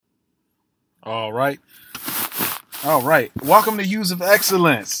All right. All right. Welcome to Hues of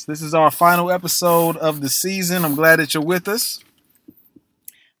Excellence. This is our final episode of the season. I'm glad that you're with us.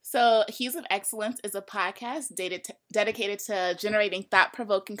 So, Hues of Excellence is a podcast dedicated to generating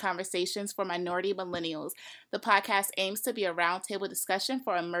thought-provoking conversations for minority millennials. The podcast aims to be a roundtable discussion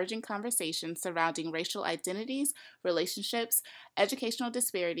for emerging conversations surrounding racial identities, relationships, educational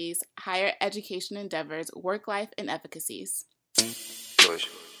disparities, higher education endeavors, work life, and efficacies.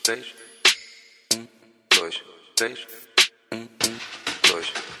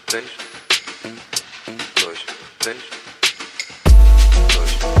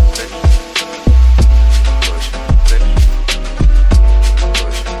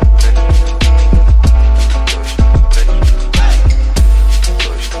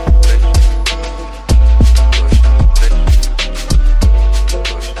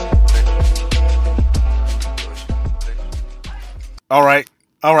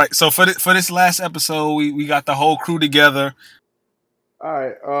 All right. So for this last episode, we got the whole crew together. All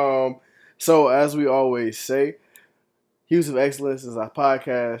right. So as we always say, Hues of Excellence is our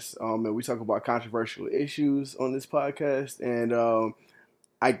podcast, and we talk about controversial issues on this podcast. And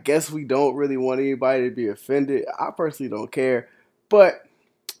I guess we don't really want anybody to be offended. I personally don't care, but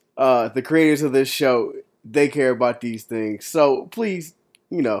the creators of this show, they care about these things. So please,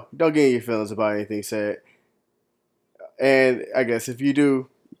 don't get in your feelings about anything said. And I guess if you do,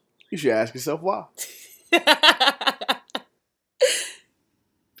 you should ask yourself why.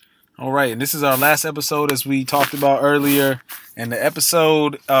 All right, and this is our last episode, as we talked about earlier. And the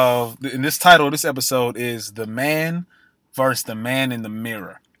title of this episode is "The Man versus the Man in the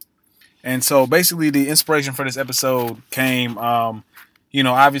Mirror." And so, basically, the inspiration for this episode came,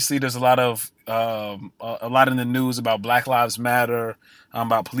 obviously, there's a lot in the news about Black Lives Matter,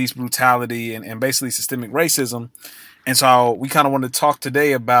 about police brutality, and basically systemic racism. And so, we kind of want to talk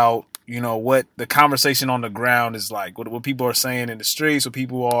today about what the conversation on the ground is like, what people are saying in the streets, what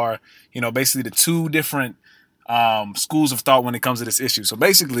people are, basically the two different schools of thought when it comes to this issue. So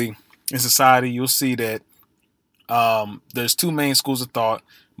basically, in society, you'll see that there's two main schools of thought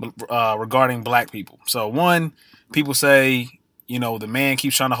regarding black people. So one, people say, the man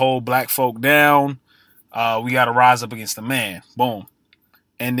keeps trying to hold black folk down. We got to rise up against the man. Boom.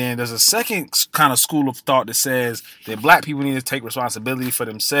 And then there's a second kind of school of thought that says that black people need to take responsibility for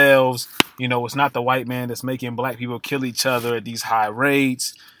themselves. It's not the white man that's making black people kill each other at these high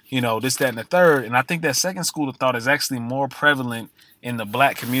rates, this, that, and the third. And I think that second school of thought is actually more prevalent in the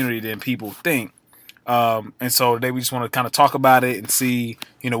black community than people think. And so today we just want to kind of talk about it and see,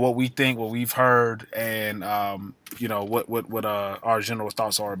 what we think, what we've heard, and, what our general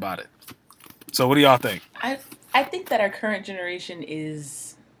thoughts are about it. So what do y'all think? I think that our current generation is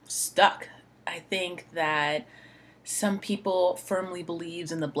stuck. I think that some people firmly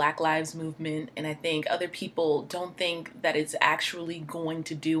believes in the Black Lives Movement, and I think other people don't think that it's actually going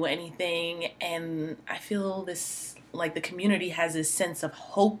to do anything. And I feel this, like, the community has this sense of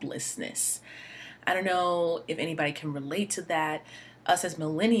hopelessness. I don't know if anybody can relate to that. Us as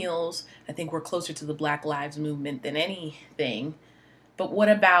millennials, I think we're closer to the Black Lives Movement than anything. But what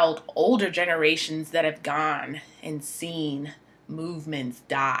about older generations that have gone and seen movements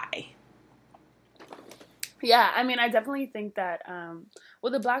die? Yeah, I mean, I definitely think that,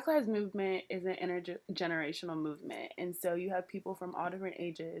 the Black Lives Movement is an intergenerational movement. And so you have people from all different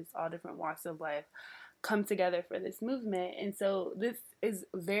ages, all different walks of life come together for this movement. And so this is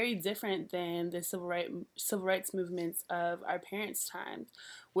very different than the civil rights movements of our parents' times,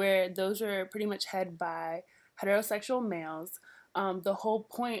 where those were pretty much headed by heterosexual males. The whole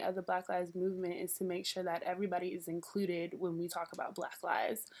point of the Black Lives Movement is to make sure that everybody is included when we talk about Black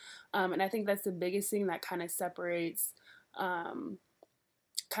lives. And I think that's the biggest thing that kind of separates the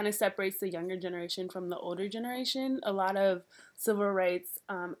younger generation from the older generation. A lot of civil rights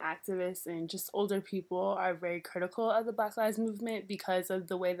activists and just older people are very critical of the Black Lives Movement because of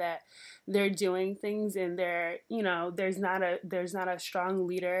the way that they're doing things, and there's not a strong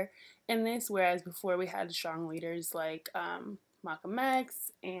leader in this, whereas before we had strong leaders like Malcolm X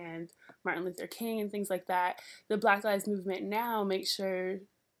and Martin Luther King and things like that. The Black Lives Movement now makes sure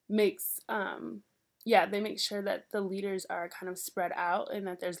that the leaders are kind of spread out, and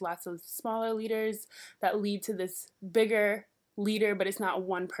that there's lots of smaller leaders that lead to this bigger leader, but it's not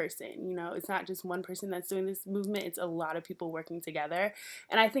one person. It's not just one person that's doing this movement. It's a lot of people working together.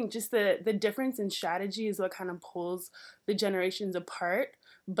 And I think just the difference in strategy is what kind of pulls the generations apart,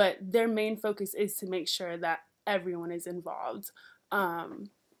 but their main focus is to make sure that everyone is involved.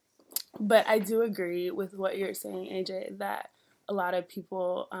 But I do agree with what you're saying, AJ, that a lot of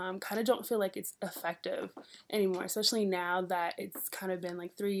people kind of don't feel like it's effective anymore, especially now that it's kind of been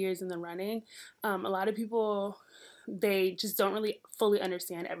like 3 years in the running. A lot of people, they just don't really fully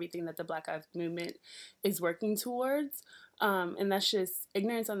understand everything that the Black Lives Movement is working towards. And that's just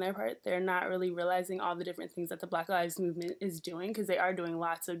ignorance on their part. They're not really realizing all the different things that the Black Lives Movement is doing, because they are doing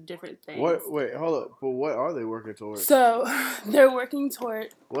lots of different things. Wait, hold up. But what are they working towards? So they're working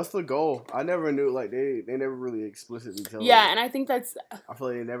toward... What's the goal? I never knew. Like, they never really explicitly tell. Yeah, and I think that's... I feel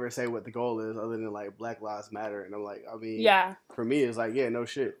like they never say what the goal is other than, like, Black Lives Matter. And I'm like, I mean... Yeah. For me, it's like, yeah, no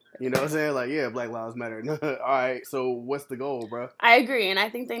shit. You know what I'm saying? Like, yeah, Black Lives Matter. All right, so what's the goal, bro? I agree, and I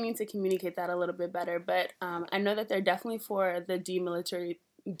think they need to communicate that a little bit better. But I know that they're definitely for the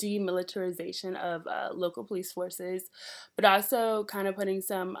demilitarization of local police forces, but also kind of putting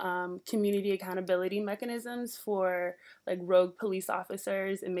some community accountability mechanisms for like rogue police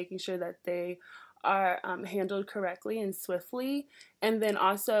officers and making sure that they are handled correctly and swiftly, and then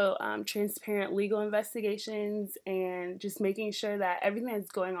also transparent legal investigations, and just making sure that everything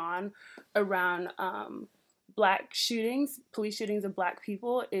that's going on around Black shootings, police shootings of Black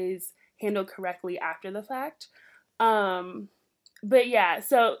people, is handled correctly after the fact. But yeah,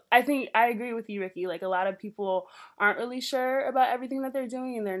 so I think I agree with you, Ricky. Like, a lot of people aren't really sure about everything that they're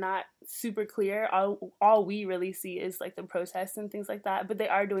doing, and they're not super clear. All we really see is like the protests and things like that, but they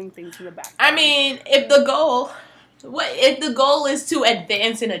are doing things in the background. I mean, if the goal is to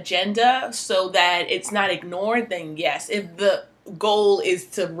advance an agenda so that it's not ignored, then yes. If the goal is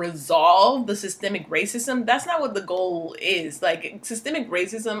to resolve the systemic racism, that's not what the goal is. Like, systemic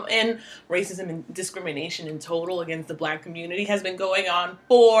racism and discrimination in total against the Black community has been going on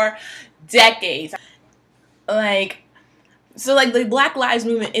for decades. Like, so like the Black Lives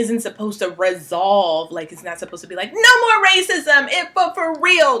Movement isn't supposed to resolve, like, it's not supposed to be like, no more racism, but for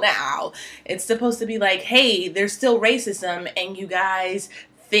real now. It's supposed to be like, hey, there's still racism, and you guys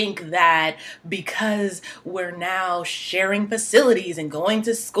think that because we're now sharing facilities and going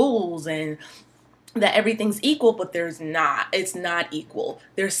to schools and that everything's equal, but there's not. It's not equal.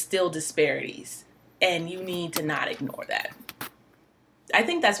 There's still disparities, and you need to not ignore that. I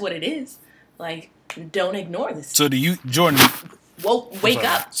think that's what it is. Like, don't ignore this. So do you, Jordan? Wake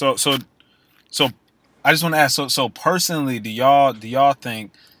up. So I just want to ask. So personally, do y'all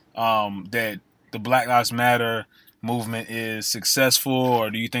think that the Black Lives Matter movement is successful,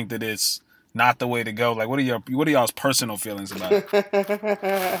 or do you think that it's not the way to go? Like, what are y'all's personal feelings about it?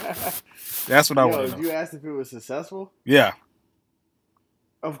 That's what I want to know. You asked if it was successful? Yeah.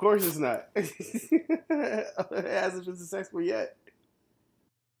 Of course it's not. It hasn't been successful yet.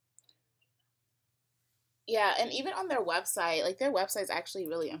 Yeah, and even on their website, like, their website's actually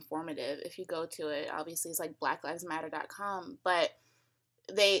really informative. If you go to it, obviously it's like blacklivesmatter.com, but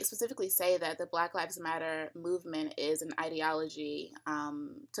they specifically say that the Black Lives Matter movement is an ideology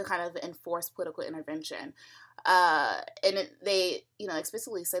to kind of enforce political intervention. They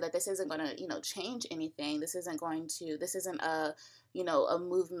explicitly say that this isn't going to, change anything. This isn't a, a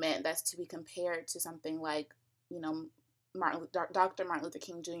movement that's to be compared to something like, Dr. Martin Luther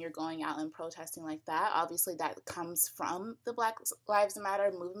King Jr. going out and protesting like that. Obviously, that comes from the Black Lives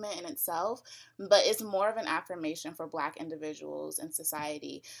Matter movement in itself, but it's more of an affirmation for Black individuals in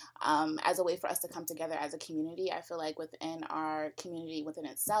society as a way for us to come together as a community. I feel like within our community, within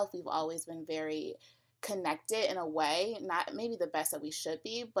itself, we've always been very connected in a way, not maybe the best that we should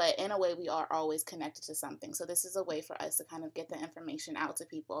be, but in a way we are always connected to something. So this is a way for us to kind of get the information out to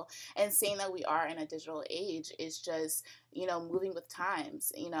people, and seeing that we are in a digital age is just, moving with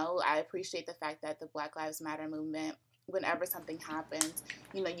times. I appreciate the fact that the Black Lives Matter movement, whenever something happens,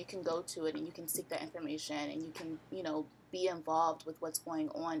 you can go to it and you can seek that information, and you can, be involved with what's going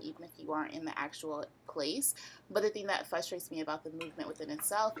on, even if you aren't in the actual place. But the thing that frustrates me about the movement within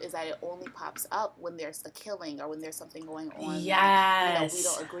itself is that it only pops up when there's a killing or when there's something going on that we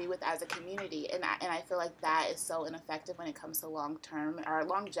don't agree with as a community. And I feel like that is so ineffective when it comes to long-term or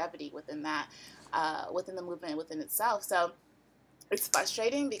longevity within that, within the movement within itself. So it's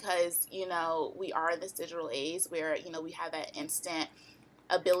frustrating because, we are in this digital age where, we have that instant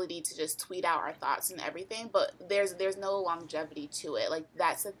ability to just tweet out our thoughts and everything, but there's no longevity to it. Like,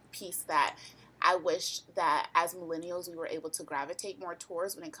 that's a piece that I wish that as millennials we were able to gravitate more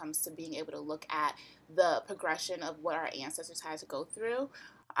towards when it comes to being able to look at the progression of what our ancestors had to go through,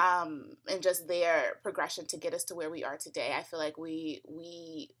 and just their progression to get us to where we are today. I feel like we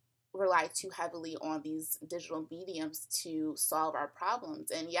rely too heavily on these digital mediums to solve our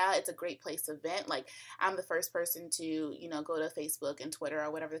problems. And yeah, it's a great place to vent. Like, I'm the first person to, go to Facebook and Twitter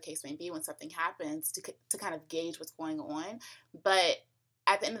or whatever the case may be when something happens to kind of gauge what's going on. But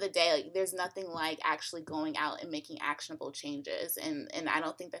at the end of the day, like, there's nothing like actually going out and making actionable changes. And I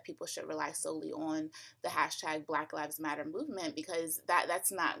don't think that people should rely solely on the hashtag Black Lives Matter movement, because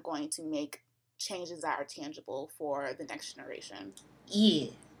that's not going to make changes that are tangible for the next generation. Yeah.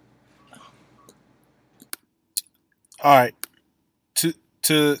 All right.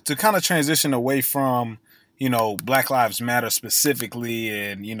 To kind of transition away from, you know, Black Lives Matter specifically,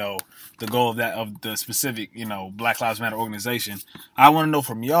 and, you know, the goal of the specific, you know, Black Lives Matter organization, I want to know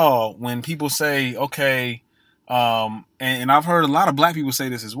from y'all, when people say, okay, and I've heard a lot of black people say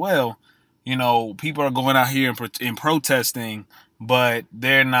this as well, you know, people are going out here and protesting, but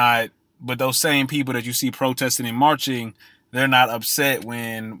they're not, but those same people that you see protesting and marching, they're not upset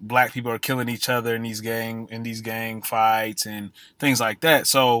when black people are killing each other in these gang fights and things like that.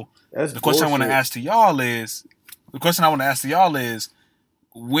 So That's the question I want to bullshit. ask to y'all is,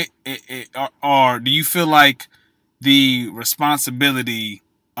 or do you feel like the responsibility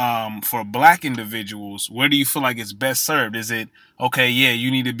for black individuals, where do you feel like it's best served? Is it, okay, yeah,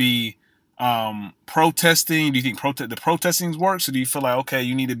 you need to be protesting? Do you think the protesting works, or do you feel like, okay,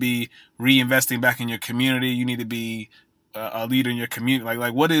 you need to be reinvesting back in your community? You need to be a leader in your community?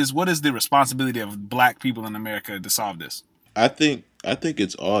 Like what is the responsibility of black people in America to solve this? I think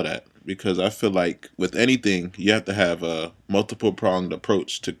it's all that, because I feel like with anything you have to have a multiple pronged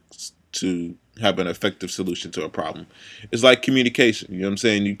approach to have an effective solution to a problem. It's like communication. You know what I'm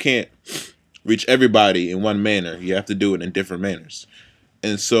saying? You can't reach everybody in one manner. You have to do it in different manners.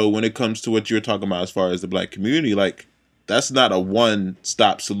 And so when it comes to what you're talking about as far as the black community, like, that's not a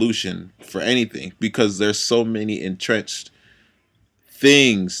one-stop solution for anything, because there's so many entrenched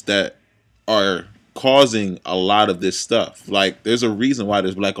things that are causing a lot of this stuff. Like, there's a reason why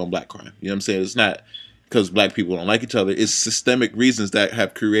there's black on black crime. You know what I'm saying? It's not because black people don't like each other. It's systemic reasons that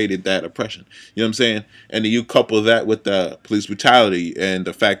have created that oppression. You know what I'm saying? And then you couple that with the police brutality and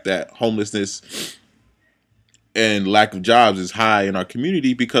the fact that homelessness and lack of jobs is high in our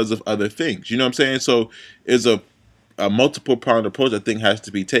community because of other things. You know what I'm saying? So it's a multiple pronged approach I think has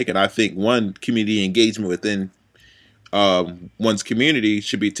to be taken. I think one, community engagement within one's community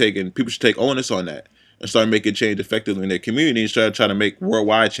should be taken. People should take onus on that and start making change effectively in their community instead of trying to make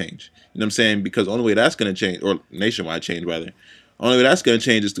worldwide change. You know what I'm saying? Because the only way that's going to change, or nationwide change rather, only way that's going to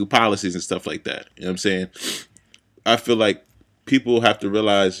change is through policies and stuff like that. You know what I'm saying? I feel like people have to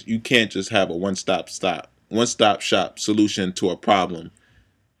realize you can't just have a one-stop shop solution to a problem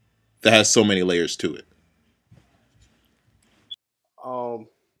that has so many layers to it.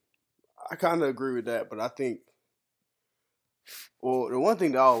 I kind of agree with that, but I think, well, the one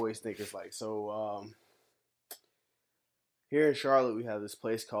thing that I always think is like, so here in Charlotte, we have this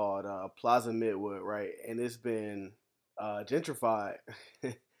place called Plaza Midwood, right? And it's been gentrified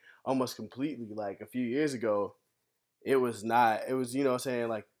almost completely. Like a few years ago, it was not. It was, you know what I'm saying,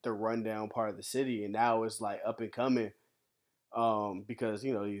 like the rundown part of the city, and now it's like up and coming. Because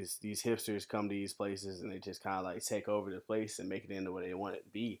you know these hipsters come to these places and they just kind of like take over the place and make it into what they want it to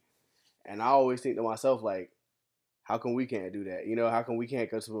be. And I always think to myself, like, how come we can't do that? You know, how come we can't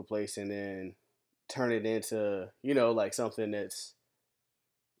go to a place and then turn it into, you know, like something that's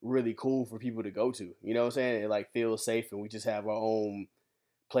really cool for people to go to? You know what I'm saying? It like feels safe, and we just have our own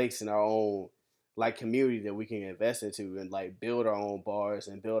place and our own like community that we can invest into and like build our own bars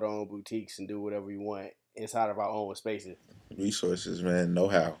and build our own boutiques and do whatever we want inside of our own spaces. Resources, man,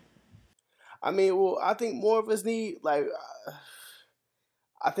 know-how. I mean, well, I think more of us need like.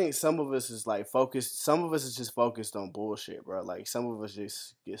 I think some of us is like focused. Some of us is just focused on bullshit, bro. Like some of us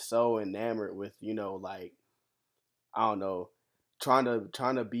just get so enamored with, you know, like, I don't know, trying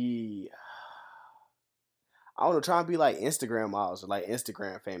to be, I don't know, trying to be like Instagram models or like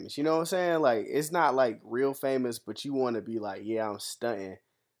Instagram famous. You know what I'm saying? Like it's not like real famous, but you want to be like, yeah, I'm stunting,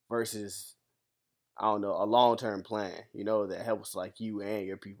 versus, I don't know, a long term plan. You know, that helps like you and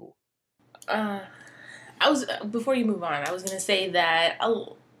your people. Before you move on, I was gonna say that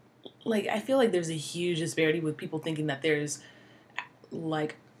I feel like there's a huge disparity with people thinking that there's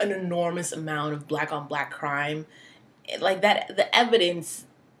like an enormous amount of black on black crime. Like that, the evidence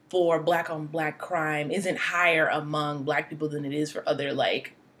for black on black crime isn't higher among black people than it is for other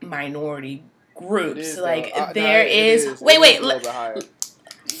like minority groups. Is, like no, there it is. is. Wait, It wait. is a little bit higher.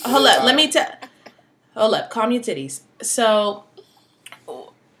 Hold up. Let me tell. Hold up. Calm your titties. So,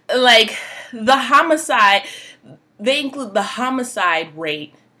 like the homicide, they include the homicide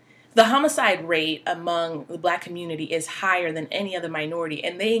rate. The homicide rate among the black community is higher than any other minority,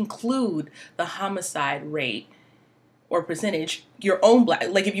 and they include the homicide rate or percentage, your own black.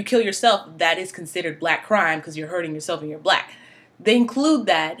 Like if you kill yourself, that is considered black crime because you're hurting yourself and you're black. They include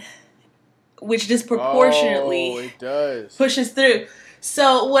that, which disproportionately it does. pushes through.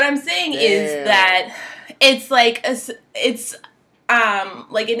 So what I'm saying is that it's like it's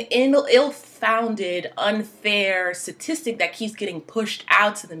like an ill-founded, unfair statistic that keeps getting pushed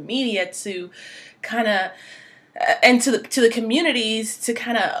out to the media to kind of and to the communities to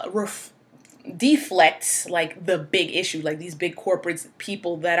kind of deflect like the big issue, like these big corporates,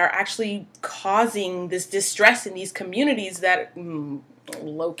 people that are actually causing this distress in these communities that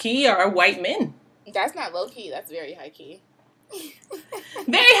low key are white men. That's not low key. That's very high key.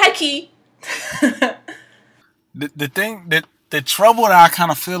 Very high key. The thing that the trouble that I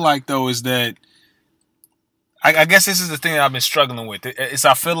kind of feel like though is that I guess this is the thing that I've been struggling with. It's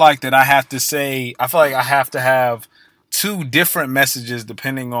I feel like that I have to have two different messages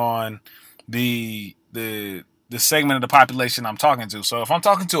depending on the segment of the population I'm talking to. So if I'm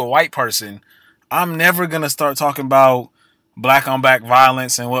talking to a white person, I'm never gonna start talking about black on black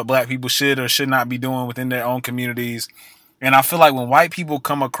violence and what black people should or should not be doing within their own communities. And I feel like when white people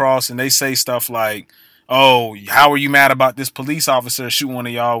come across and they say stuff like, "Oh, how are you mad about this police officer shooting one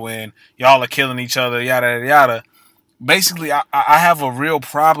of y'all when y'all are killing each other, yada, yada, yada." Basically, I have a real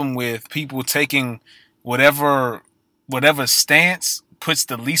problem with people taking whatever stance puts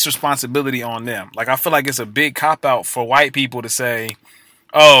the least responsibility on them. Like, I feel like it's a big cop-out for white people to say,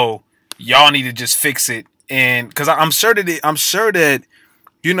 "Oh, y'all need to just fix it." And because I'm sure that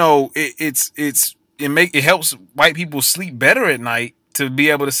you know, it helps white people sleep better at night to be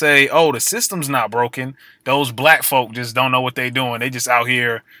able to say, "Oh, the system's not broken. Those black folk just don't know what they're doing. They just out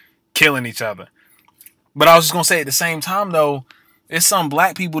here killing each other." But I was just gonna say at the same time though, it's some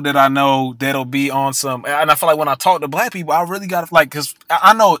black people that I know that'll be on some, and I feel like when I talk to black people, I really gotta like, cause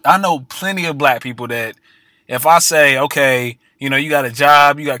I know plenty of black people that if I say, okay, you know, you got a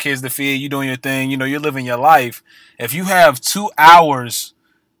job, you got kids to feed, you doing your thing, you know, you're living your life. If you have 2 hours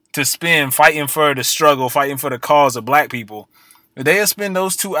to spend fighting for the struggle, fighting for the cause of black people, they'll spend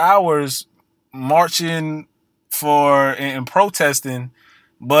those 2 hours marching for and protesting.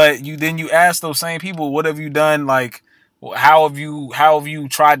 But you ask those same people, what have you done? Like, how have you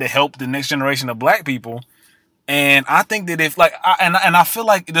tried to help the next generation of black people? And I think that if like, I feel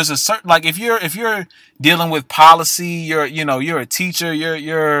like there's a certain, like, if you're dealing with policy, you're a teacher,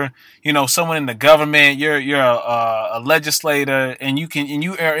 you're someone in the government, you're a legislator, and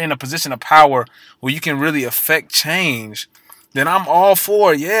you are in a position of power where you can really affect change. Then I'm all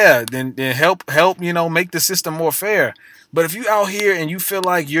for, yeah, then help make the system more fair. But if you out here and you feel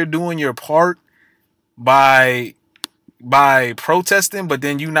like you're doing your part by protesting, but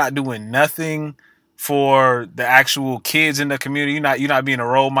then you not doing nothing for the actual kids in the community, you're not being a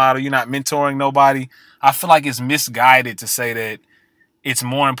role model, you're not mentoring nobody, I feel like it's misguided to say that it's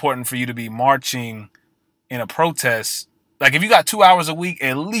more important for you to be marching in a protest. Like, if you got 2 hours a week,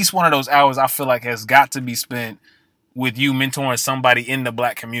 at least one of those hours I feel like has got to be spent with you mentoring somebody in the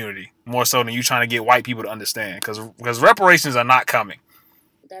black community, more so than you trying to get white people to understand, because reparations are not coming.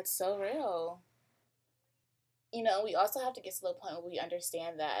 That's so real. You know, we also have to get to the point where we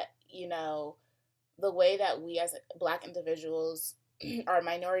understand that, you know, the way that we as black individuals are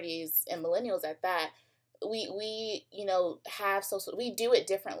minorities and millennials at that, we have social, we do it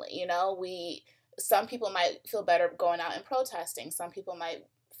differently. Some people might feel better going out and protesting. Some people might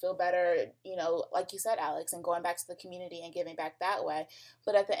feel better, like you said, Alex, and going back to the community and giving back that way.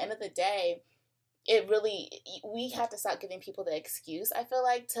 But at the end of the day, we have to stop giving people the excuse, I feel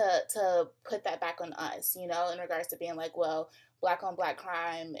like, to put that back on us, in regards to being like, well, black on black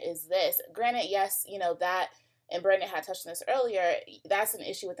crime is this. Granted, yes, that, and Brandon had touched on this earlier, that's an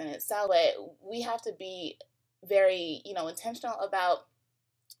issue within itself, but we have to be very, intentional about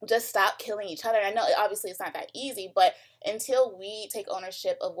just stop killing each other. And I know obviously it's not that easy, but until we take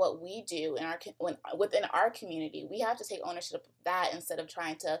ownership of what we do within our community, we have to take ownership of that instead of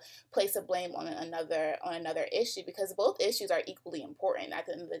trying to place a blame on another issue, because both issues are equally important at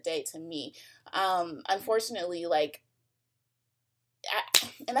the end of the day to me. Unfortunately,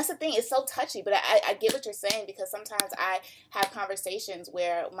 and that's the thing, it's so touchy, but I get what you're saying, because sometimes I have conversations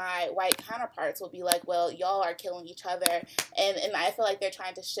where my white counterparts will be like, well, y'all are killing each other, and I feel like they're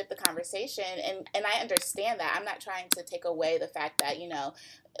trying to shift the conversation, and I understand that. I'm not trying to take away the fact that,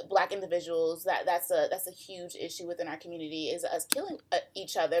 black individuals, that's a huge issue within our community, is us killing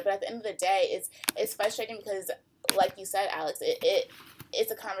each other. But at the end of the day, it's frustrating because, like you said, Alex,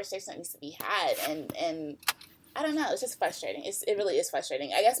 it's a conversation that needs to be had, and I don't know. It's just frustrating. It really is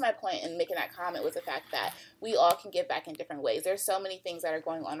frustrating. I guess my point in making that comment was the fact that we all can give back in different ways. There's so many things that are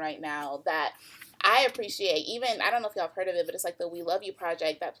going on right now that I appreciate, even, I don't know if y'all have heard of it, but it's like the We Love You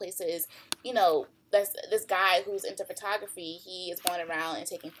project that places, you know, that's this guy who's into photography. He is going around and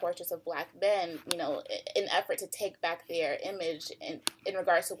taking portraits of Black men, you know, in effort to take back their image in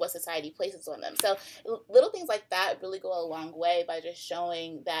regards to what society places on them. So little things like that really go a long way by just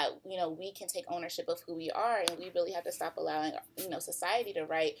showing that, you know, we can take ownership of who we are, and we really have to stop allowing, you know, society to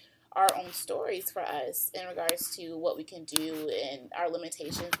write our own stories for us in regards to what we can do and our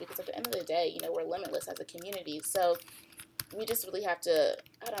limitations, because at the end of the day, you know, we're limitless as a community. So we just really have to,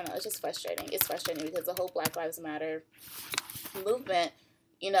 I don't know, it's just frustrating. It's frustrating because the whole Black Lives Matter movement,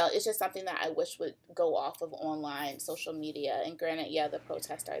 you know, it's just something that I wish would go off of online social media. And granted, yeah, the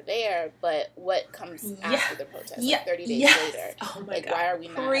protests are there, but what comes after the protest, like 30 days later? Oh my like, God. why are we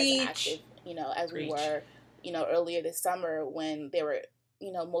not as active, you know, as we were, you know, earlier this summer when there were,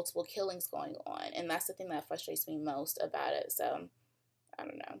 you know, multiple killings going on? And that's the thing that frustrates me most about it. So I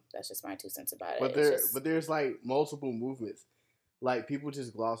don't know. That's just my 2 cents about it. But there's like multiple movements. Like people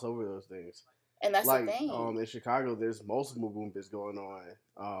just gloss over those things. And that's like the thing. In Chicago, there's multiple movements going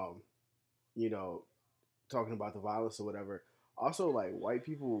on. You know, talking about the violence or whatever. Also, like white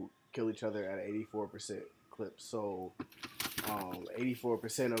people kill each other at an 84% clip. So,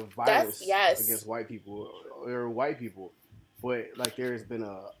 84% of violence against white people or white people. But like there's been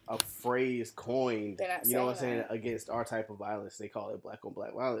a phrase coined, you know what I'm saying, against our type of violence. They call it black on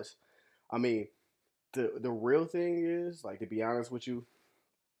black violence. I mean, the real thing is, like, to be honest with you,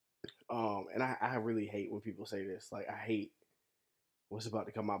 and I really hate when people say this. Like, I hate what's about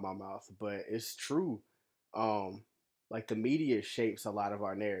to come out my mouth, but it's true. Like the media shapes a lot of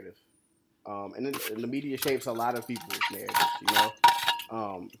our narrative, and the media shapes a lot of people's narratives. You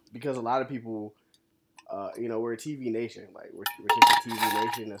know, because a lot of people. You know, we're a TV nation. Like we're just a TV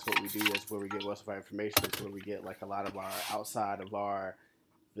nation. That's what we do. That's where we get most of our information. That's where we get like a lot of our outside of our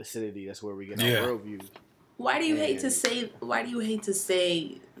vicinity. That's where we get our worldview. Why do you hate to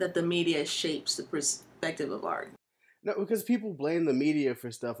say that the media shapes the perspective of art? No, because people blame the media for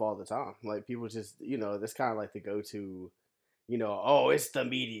stuff all the time. Like people just, you know, that's kind of like the go-to. You know, oh, it's the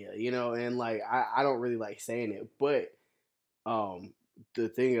media. You know, and like I don't really like saying it, but the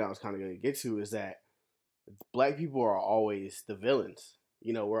thing that I was kind of going to get to is that Black people are always the villains.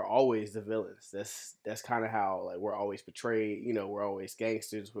 You know, we're always the villains. That's kind of how, like, we're always portrayed. You know, we're always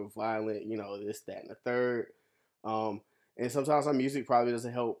gangsters, we're violent. You know, this, that, and the third. And sometimes our music probably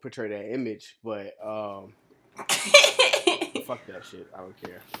doesn't help portray that image, but fuck that shit. I don't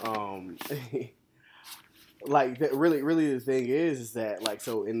care. Like, really, the thing is that, like,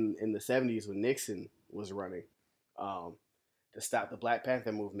 so in the 70s when Nixon was running, to stop the Black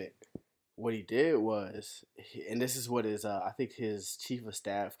Panther movement, what he did was, and this is what his, I think his chief of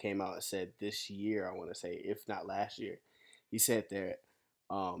staff came out and said this year, I want to say, if not last year, he said that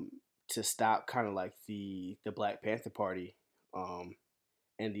to stop kind of like the Black Panther Party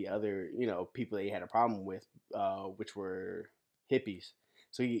and the other, you know, people that he had a problem with, which were hippies.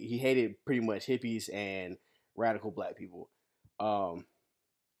 So he hated pretty much hippies and radical Black people. And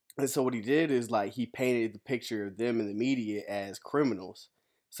so what he did is, like, he painted the picture of them in the media as criminals.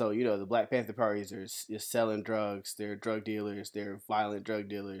 So, you know, the Black Panther parties are selling drugs, they're drug dealers, they're violent drug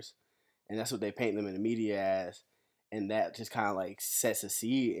dealers, and that's what they paint them in the media as, and that just kind of, like, sets a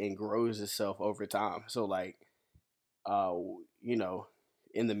seed and grows itself over time. So, like, you know,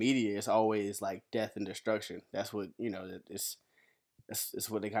 in the media, it's always, like, death and destruction. That's what, you know, it's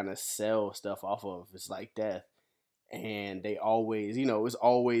what they kind of sell stuff off of. It's like death. And they always, you know, it's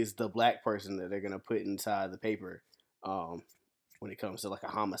always the Black person that they're going to put inside the paper. When it comes to like a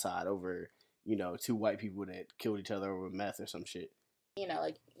homicide over, you know, 2 white people that killed each other over meth or some shit. You know,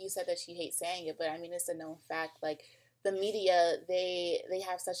 like you said that you hate saying it, but I mean, it's a known fact. Like the media, they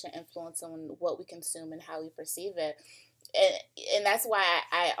have such an influence on what we consume and how we perceive it. And that's why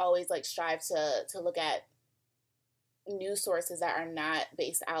I always like strive to look at news sources that are not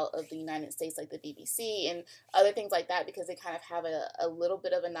based out of the United States, like the BBC and other things like that, because they kind of have a little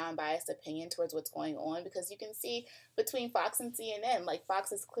bit of a non-biased opinion towards what's going on. Because you can see between Fox and CNN, like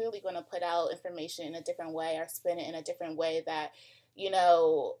Fox is clearly going to put out information in a different way or spin it in a different way that, you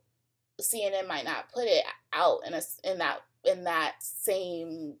know, CNN might not put it out in that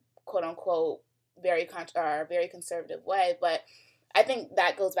same quote unquote very conservative way. But I think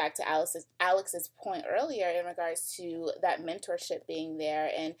that goes back to Alex's point earlier in regards to that mentorship being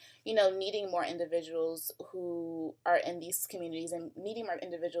there and, you know, needing more individuals who are in these communities and needing more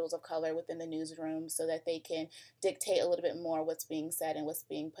individuals of color within the newsroom so that they can dictate a little bit more what's being said and what's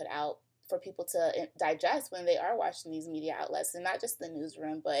being put out for people to digest when they are watching these media outlets, and not just the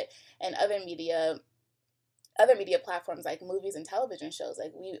newsroom, but in other media other media platforms like movies and television shows.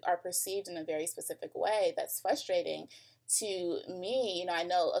 Like, we are perceived in a very specific way that's frustrating to me. You know, I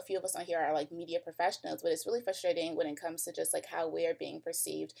know a few of us on here are like media professionals, but it's really frustrating when it comes to just like how we're being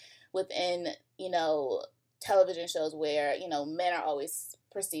perceived within, you know, television shows where, you know, men are always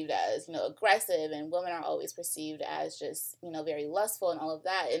perceived as, you know, aggressive, and women are always perceived as just, you know, very lustful and all of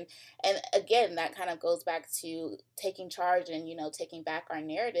that. And again, that kind of goes back to taking charge and, you know, taking back our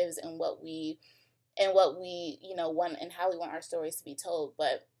narratives and what we, you know, want and how we want our stories to be told.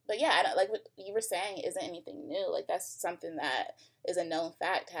 But yeah, I don't, like what you were saying isn't anything new. Like, that's something that is a known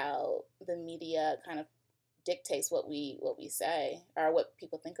fact, how the media kind of dictates what we say or what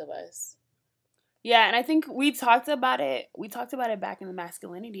people think of us. Yeah, and I think we talked about it. We talked about it back in the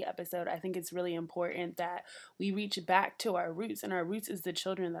masculinity episode. I think it's really important that we reach back to our roots, and our roots is the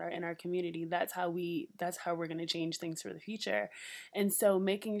children that are in our community. That's how we're going to change things for the future. And so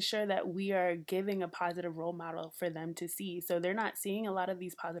making sure that we are giving a positive role model for them to see. So they're not seeing a lot of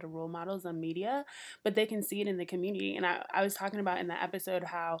these positive role models on media, but they can see it in the community. And I was talking about in that episode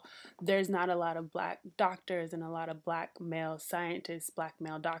how there's not a lot of Black doctors and a lot of Black male scientists, Black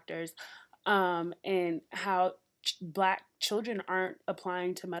male doctors, and how Black children aren't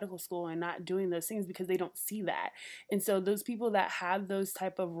applying to medical school and not doing those things because they don't see that. And so those people that have those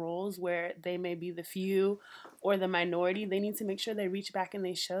type of roles where they may be the few or the minority, they need to make sure they reach back and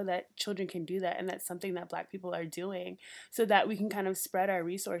they show that children can do that, and that's something that Black people are doing, so that we can kind of spread our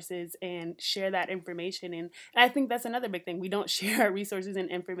resources and share that information. And I think that's another big thing. We don't share our resources and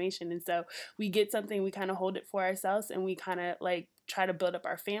information, and so we get something, we kind of hold it for ourselves, and we kind of like try to build up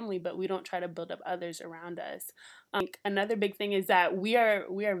our family, but we don't try to build up others around us. Another big thing is that we are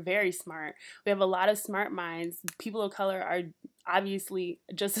very smart. We have a lot of smart minds. People of color are obviously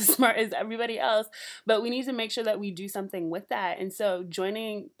just as smart as everybody else, but we need to make sure that we do something with that. And so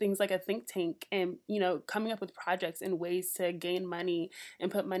joining things like a think tank and, you know, coming up with projects and ways to gain money and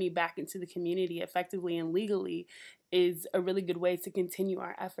put money back into the community effectively and legally is a really good way to continue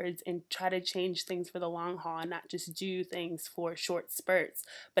our efforts and try to change things for the long haul, and not just do things for short spurts,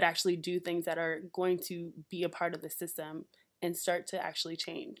 but actually do things that are going to be a part of the system and start to actually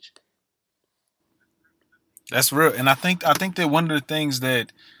change. That's real. And I think that one of the things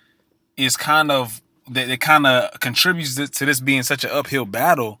that is kind of that it kind of contributes to this being such an uphill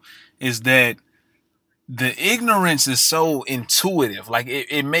battle is that the ignorance is so intuitive. Like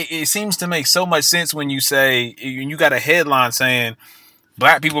it seems to make so much sense when you say, you got a headline saying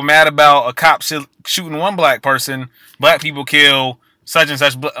Black people mad about a cop shooting one Black person, Black people kill such and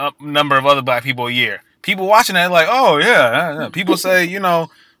such number of other Black people a year. People watching that like, oh yeah. People say, you know,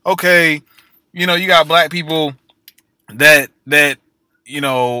 okay, you know, you got Black people that you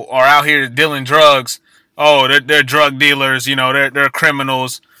know are out here dealing drugs. Oh, they're drug dealers. You know, they're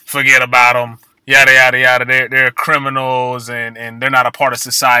criminals. Forget about them. Yada yada yada. They're criminals and they're not a part of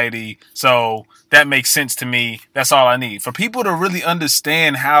society. So that makes sense to me. That's all I need for people to really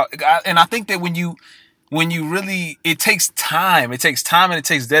understand how. And I think that when you really, it takes time. It takes time and it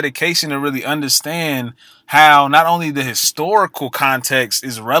takes dedication to really understand how not only the historical context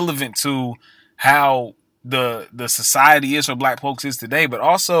is relevant to how the society is for Black folks is today, but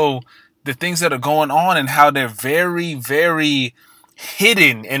also the things that are going on and how they're very, very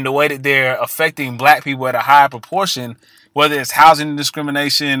hidden in the way that they're affecting Black people at a high proportion, whether it's housing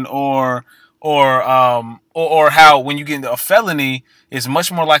discrimination or how when you get into a felony, it's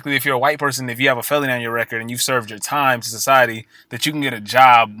much more likely if you're a white person, if you have a felony on your record and you've served your time to society, that you can get a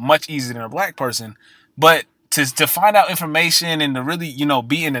job much easier than a Black person. But to find out information and to really, you know,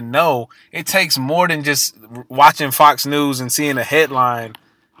 be in the know, it takes more than just watching Fox News and seeing a headline.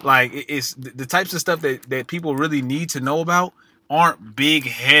 Like, it's the types of stuff that people really need to know about aren't big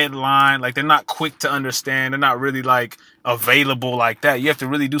headline. Like, they're not quick to understand. They're not really like available like that. You have to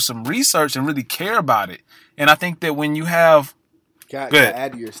really do some research and really care about it. And I think that when you have, can I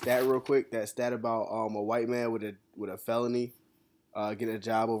add to your stat real quick? That stat about a white man with a felony getting a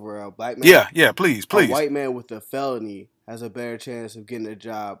job over a Black man. Yeah, please. A white man with a felony has a better chance of getting a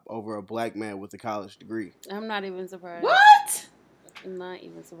job over a Black man with a college degree. I'm not even surprised. What? I'm not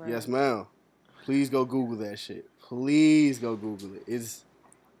even surprised. Yes, ma'am. Please go Google that shit. Please go Google it. It's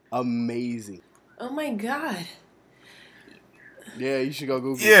amazing. Oh my God. Yeah, you should go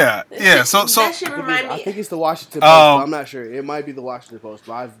Google it. Yeah. So that should remind me. I think it's the Washington Post, but I'm not sure. It might be the Washington Post,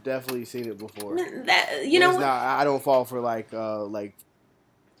 but I've definitely seen it before. I don't fall for like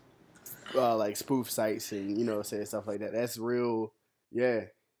spoof sites and saying stuff like that. That's real. Yeah.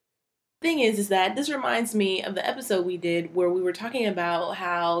 thing is that this reminds me of the episode we did where we were talking about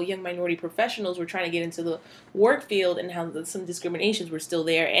how young minority professionals were trying to get into the work field and how some discriminations were still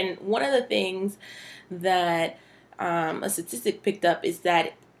there. And one of the things that a statistic picked up is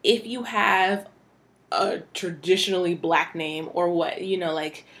that if you have a traditionally black name or what,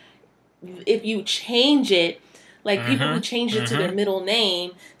 like if you change it, like people who changed it to their middle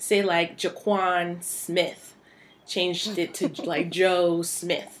name, say like Jaquan Smith, changed it to like Joe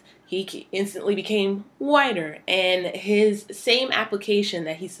Smith. He instantly became whiter, and his same application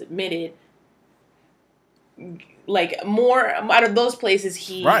that he submitted, like more out of those places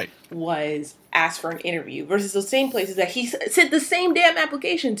he was asked for an interview versus those same places that he sent the same damn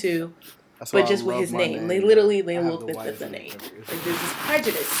application to, but just with his name. They literally looked at the name. Like there's this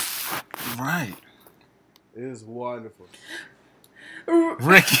prejudice. Right. It is wonderful.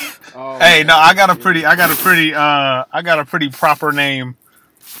 Ricky. Hey, no, I got a pretty proper name.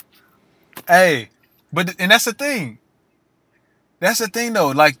 Hey, and that's the thing. That's the thing, though.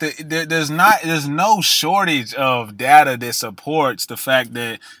 Like, there's no shortage of data that supports the fact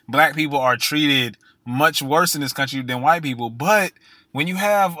that black people are treated much worse in this country than white people. But when you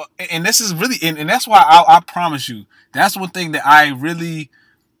have, and this is really, and that's why I promise you, that's one thing that I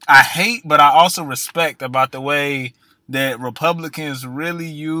hate, but I also respect about the way that Republicans really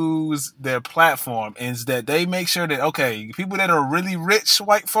use their platform, is that they make sure that, okay, people that are really rich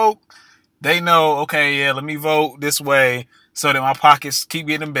white folk, they know, okay, yeah, let me vote this way so that my pockets keep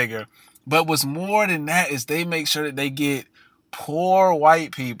getting bigger. But what's more than that is they make sure that they get poor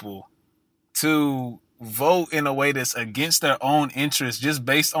white people to vote in a way that's against their own interests, just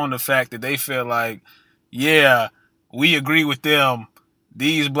based on the fact that they feel like, yeah, we agree with them.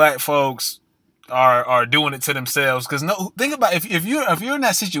 These black folks are doing it to themselves. Because think about if you're in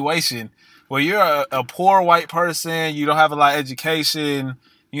that situation where you're a poor white person, you don't have a lot of education,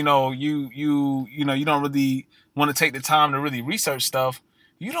 you don't really want to take the time to really research stuff.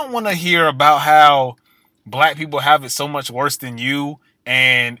 You don't want to hear about how black people have it so much worse than you,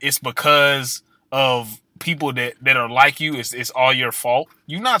 and it's because of people that are like you. It's all your fault.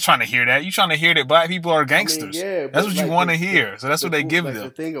 You're not trying to hear that. You're trying to hear that black people are gangsters. Yeah, that's what you want to hear. So that's what they give them.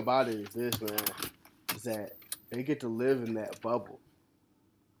 The thing about it is this, man, is that they get to live in that bubble,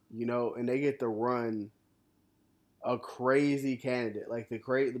 and they get to run a crazy candidate, like the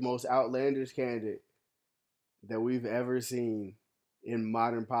most outlandish candidate that we've ever seen in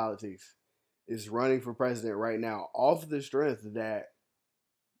modern politics is running for president right now off the strength that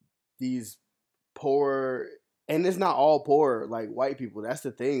these poor, and it's not all poor like white people. That's the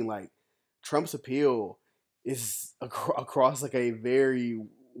thing. Like Trump's appeal is across like a very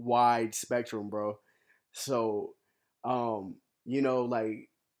wide spectrum, bro. So, like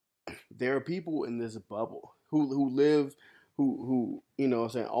there are people in this bubble who live, who what I'm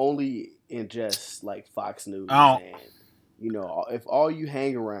saying, only ingest like Fox News, and if all you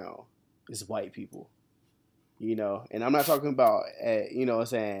hang around is white people, and I'm not talking about at what I'm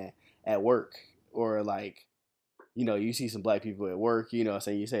saying, at work, or like you see some black people at work, what I'm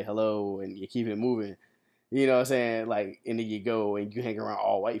saying, you say hello and you keep it moving, what I'm saying, like, and then you go and you hang around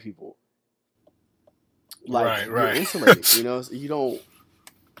all white people, like you're insulated, so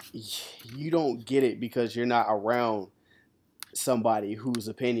you don't get it because you're not around somebody whose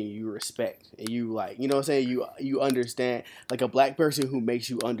opinion you respect, and you like, what I'm saying, you understand, like a black person who makes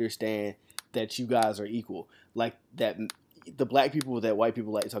you understand that you guys are equal, like that. The black people that white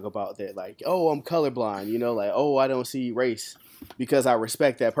people like to talk about, that like, oh, I'm colorblind, like, oh, I don't see race because I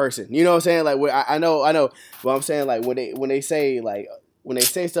respect that person, what I'm saying, like, I know, but I'm saying, like, when they say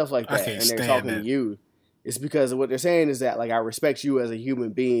stuff like that and they're talking to you, it's because what they're saying is that, like, I respect you as a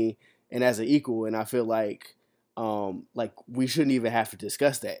human being and as an equal, and I feel like we shouldn't even have to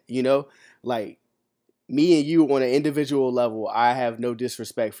discuss that, like, me and you on an individual level, I have no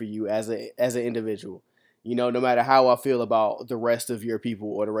disrespect for you as an individual, no matter how I feel about the rest of your people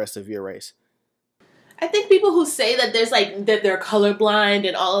or the rest of your race. I think people who say that there's like that they're colorblind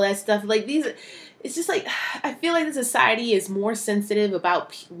and all of that stuff, like these, it's just like, I feel like the society is more sensitive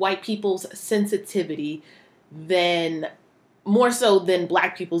about white people's sensitivity more so than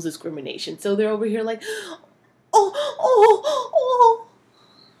black people's discrimination. So they're over here like, oh.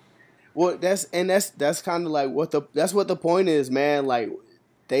 Well, that's kind of like that's what the point is, man. Like,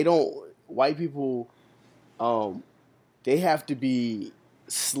 white people, they have to be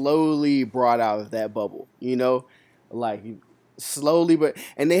slowly brought out of that bubble, like slowly,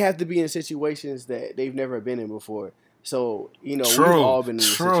 and they have to be in situations that they've never been in before. So, we've all been in a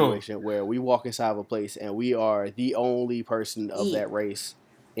situation where we walk inside of a place and we are the only person of that race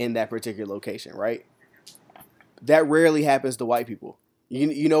in that particular location, right? That rarely happens to white people.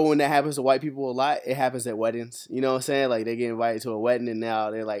 You know when that happens to white people a lot, it happens at weddings. You know what I'm saying? Like they get invited to a wedding and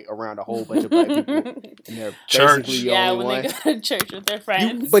now they're like around a whole bunch of black people and they're basically the Yeah, only when one. they go to church with their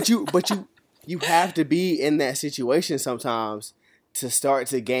friends. You have to be in that situation sometimes to start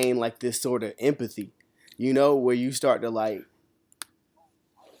to gain like this sort of empathy. You know, where you start to like,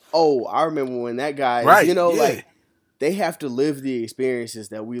 oh, I remember when that guy, Right, you know, yeah. like they have to live the experiences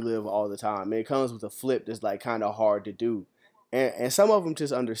that we live all the time. And it comes with a flip that's like kind of hard to do. And some of them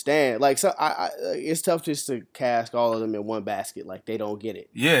just understand. Like, so it's tough just to cast all of them in one basket. Like, they don't get it.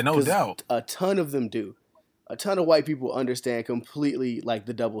 Yeah, no 'Cause doubt. a ton of them do. A ton of white people understand completely, like,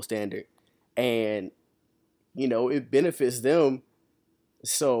 the double standard. And, you know, it benefits them.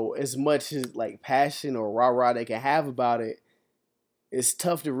 So, as much as, like, passion or rah-rah they can have about it, it's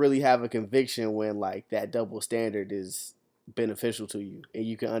tough to really have a conviction when, like, that double standard is beneficial to you. And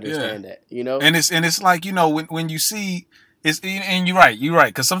you can understand that, you know? And it's like, you know, when you see... and you're right,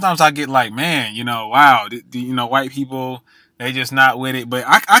 because sometimes I get like, man, you know, wow, you know, white people, they just not with it. But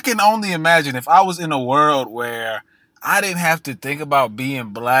I can only imagine if I was in a world where I didn't have to think about being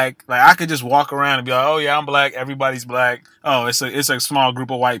black. Like I could just walk around and be like, oh yeah, I'm black, everybody's black. Oh, it's a small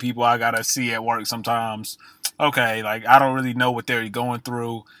group of white people I gotta see at work sometimes. Okay, like I don't really know what they're going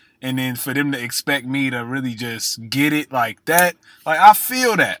through. And then for them to expect me to really just get it like that, like I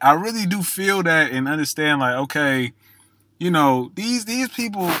feel that. I really do feel that and understand like, okay, you know, these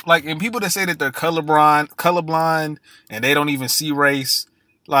people, like, and people that say that they're colorblind and they don't even see race,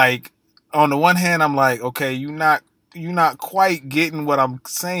 like, on the one hand, I'm like, okay, you're not quite getting what I'm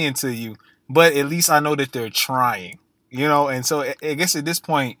saying to you, but at least I know that they're trying, you know, and so I guess at this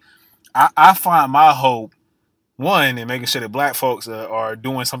point, I find my hope, one, in making sure that black folks are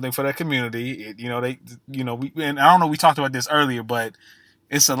doing something for their community. You know, and I don't know, we talked about this earlier, but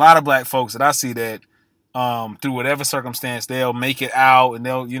it's a lot of black folks that I see that, through whatever circumstance, they'll make it out and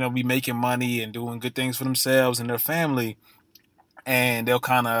they'll, you know, be making money and doing good things for themselves and their family. And they'll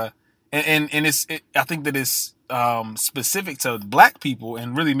kind of, and I think that it's, specific to black people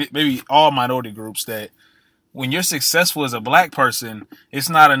and really maybe all minority groups that when you're successful as a black person, it's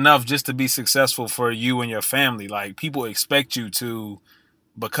not enough just to be successful for you and your family. Like people expect you to,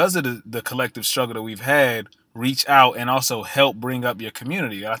 because of the collective struggle that we've had, reach out and also help bring up your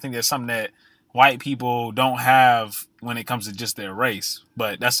community. I think that's something that white people don't have when it comes to just their race,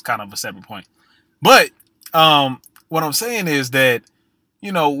 but that's kind of a separate point. But what I'm saying is that,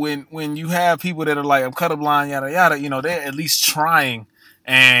 you know, when you have people that are like, I'm colorblind, yada yada, you know, they're at least trying,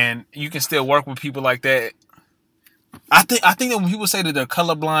 and you can still work with people like that. I think that when people say that they're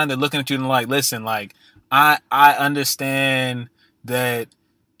colorblind, they're looking at you and like, listen, like I understand that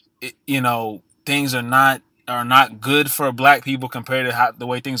you know, things are not good for black people compared to the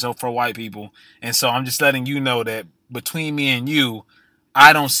way things are for white people. And so I'm just letting you know that between me and you,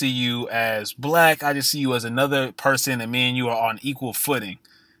 I don't see you as black. I just see you as another person, and me and you are on equal footing.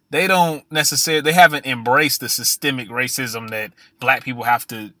 They haven't embraced the systemic racism that black people have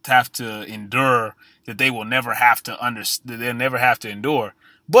to endure, that they will never have to they'll never have to endure.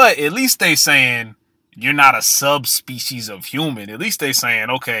 But at least they saying, you're not a subspecies of human. At least they saying,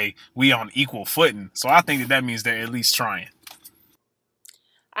 okay, we on equal footing. So I think that means they're at least trying.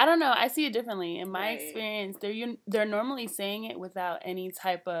 I don't know. I see it differently. In my experience, they're normally saying it without any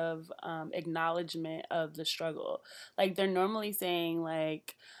type of acknowledgement of the struggle. Like they're normally saying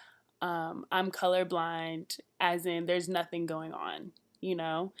like, I'm colorblind, as in there's nothing going on, you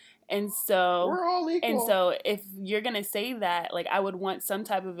know? And so we're all equal. And so if you're going to say that, like I would want some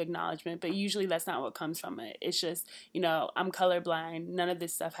type of acknowledgement, but usually that's not what comes from it. It's just, you know, I'm colorblind. None of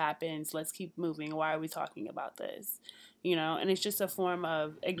this stuff happens. Let's keep moving. Why are we talking about this? You know, and it's just a form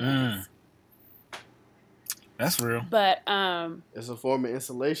of ignorance. That's real. But it's a form of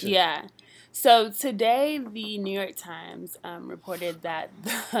insulation. Yeah. So today, the New York Times reported that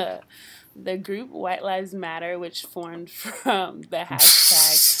the group White Lives Matter, which formed from the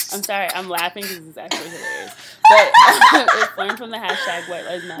hashtag, I'm sorry, I'm laughing because it's actually hilarious, but it formed from the hashtag White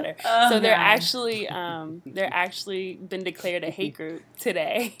Lives Matter. So they're actually been declared a hate group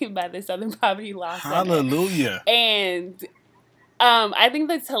today by the Southern Poverty Law Center. Hallelujah. And I think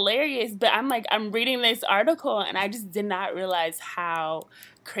that's hilarious, but I'm reading this article and I just did not realize how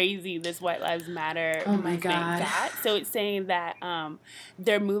crazy this White Lives Matter Oh my movement God. got. So it's saying that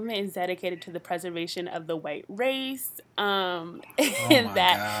their movement is dedicated to the preservation of the white race, and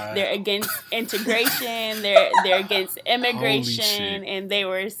that God. they're against integration, they're against immigration, shit. and they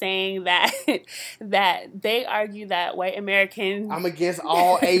were saying that that they argue that white Americans I'm against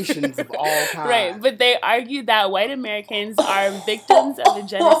all Asians of all kinds. right, but they argue that white Americans are victims of the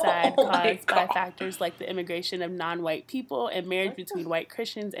genocide Oh my caused by God. factors like the immigration of non-white people and marriage between white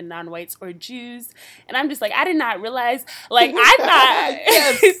Christians and non-whites or Jews. And I'm just like, I did not realize, like, I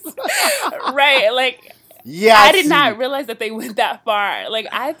thought, right, like, Yeah, I did not realize that they went that far. Like,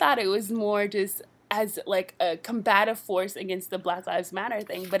 I thought it was more just as like a combative force against the Black Lives Matter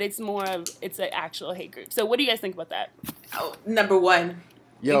thing, but it's more of, it's an actual hate group. So what do you guys think about that? Oh, number one,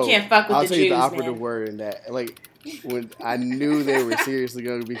 Yo, you can't fuck with I'll the tell Jews, you the operative man. word in that. Like, when I knew they were seriously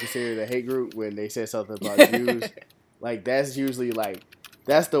going to be considered a hate group when they said something about Jews, like, that's usually like,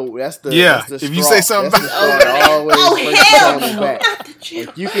 that's the Yeah, that's the if you straw. say something that's the straw that always breaks the hell camel's no, back. not the Jews.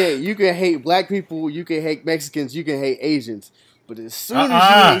 Like, you can hate black people, you can hate Mexicans, you can hate Asians, but as soon as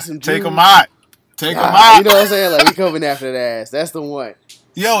you hate some Jews, take them out. Take them God, out. you know what I'm saying? Like, we coming after that ass. That's the one.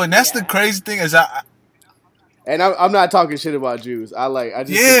 Yo, and that's the crazy thing is And I'm not talking shit about Jews. I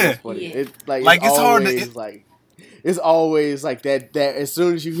just Yeah. think it's funny. Yeah. It's like, Like, it's it's hard to- always like, it's always like that as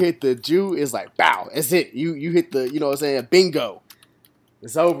soon as you hit the Jew, it's like, bow, that's it. You hit the, you know what I'm saying, bingo.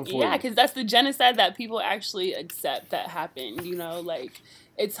 It's over for Yeah, you. because that's the genocide that people actually accept that happened. You know, like,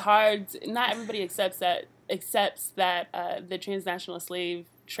 it's hard. Not everybody accepts that the transnational slave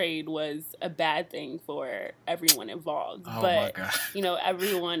trade was a bad thing for everyone involved. Oh but my God. you know,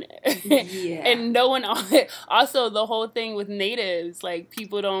 everyone Yeah. and no one. Also, the whole thing with natives, like,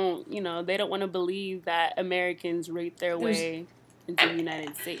 people don't, you know, they don't want to believe that Americans raped their way into the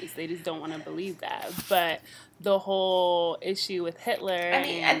United States. They just don't want to believe that. But the whole issue with Hitler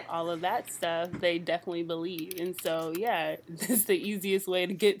and all of that stuff, they definitely believe. And so, yeah, that's the easiest way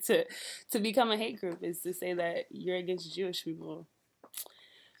to get to become a hate group, is to say that you're against Jewish people.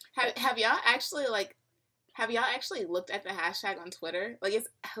 Have y'all actually looked at the hashtag on Twitter? Like, it's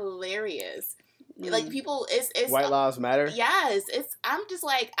hilarious. Like, people, it's White Lives Matter? Yes, I'm just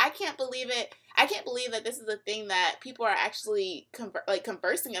like, I can't believe it. I can't believe that this is a thing that people are actually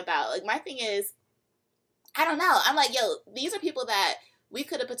conversing about. Like, my thing is, I don't know. I'm like, yo, these are people that we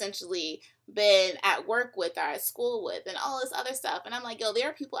could have potentially been at work with or at school with and all this other stuff. And I'm like, yo, there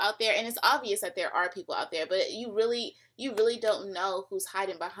are people out there, and it's obvious that there are people out there, but you really don't know who's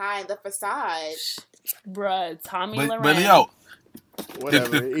hiding behind the facade. Bruh, Tommy Loren. But yo,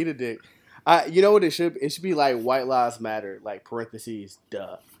 Whatever, eat a dick. You know what it should be? It should be like White Lives Matter, like parentheses,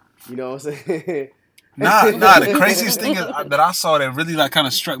 duh. You know what I'm saying? Nah. The craziest thing that I saw that really like kind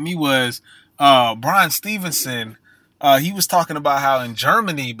of struck me was Brian Stevenson. He was talking about how in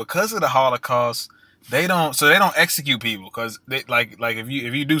Germany, because of the Holocaust, they don't execute people because they like if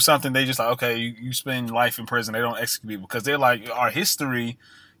you do something, they just like, okay, you spend life in prison. They don't execute people because they're like, our history,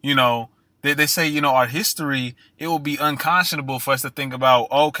 you know. They say, you know, our history, it will be unconscionable for us to think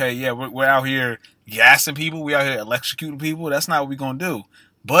about, okay, yeah, we're out here gassing people. We're out here electrocuting people. That's not what we're going to do.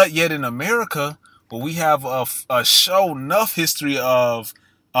 But yet in America, where we have a show enough history of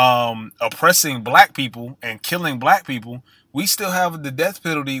oppressing black people and killing black people, we still have the death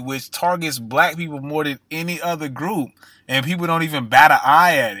penalty, which targets black people more than any other group. And people don't even bat an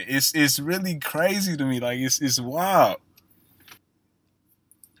eye at it. It's really crazy to me. Like, it's wild.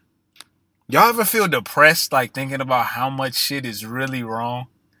 Y'all ever feel depressed, like, thinking about how much shit is really wrong?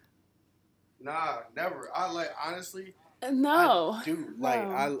 Nah, never. Honestly, No. I do. Like,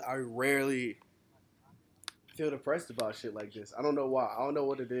 I rarely feel depressed about shit like this. I don't know why. I don't know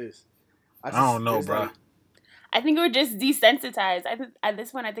what it is. I don't know, bro. I think we're just desensitized. At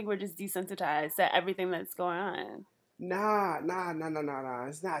this point, I think we're just desensitized to everything that's going on. Nah.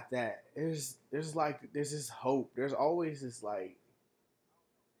 It's not that. There's this hope. There's always this, like,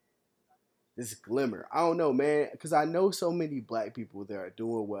 this glimmer. I don't know, man, because I know so many black people that are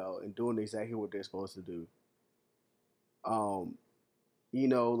doing well and doing exactly what they're supposed to do. You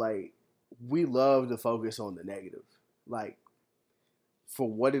know, like, we love to focus on the negative, like, for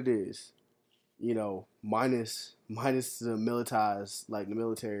what it is, you know, minus the militarized, like, the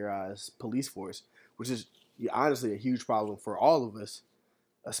militarized police force, which is honestly a huge problem for all of us,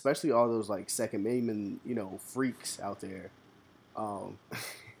 especially all those, like, Second Amendment, you know, freaks out there.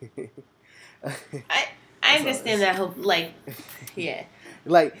 I understand that whole, like, yeah.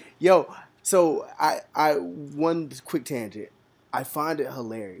 Like, yo, so I one quick tangent. I find it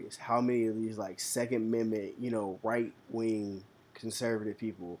hilarious how many of these, like, Second Amendment, you know, right wing conservative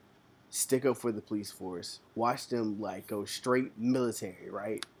people stick up for the police force, watch them like go straight military,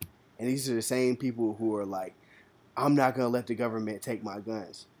 right? And these are the same people who are like, I'm not gonna let the government take my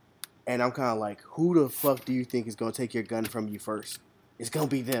guns. And I'm kind of like, who the fuck do you think is gonna take your gun from you first? It's gonna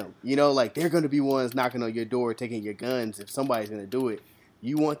be them. You know, like they're gonna be ones knocking on your door, taking your guns. If somebody's gonna do it,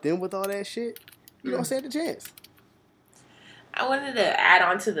 you want them with all that shit? You don't stand a chance. I wanted to add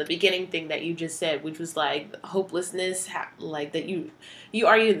on to the beginning thing that you just said, which was like hopelessness, like that you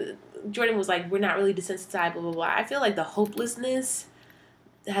argue. Jordan was like, we're not really desensitized, blah blah blah. I feel like the hopelessness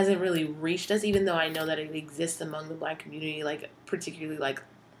hasn't really reached us, even though I know that it exists among the Black community, like particularly like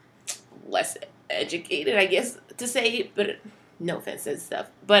less educated, I guess to say, but no offense and stuff.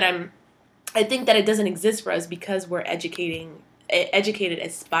 But I think that it doesn't exist for us because we're educated,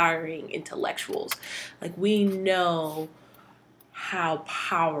 aspiring intellectuals. Like we know how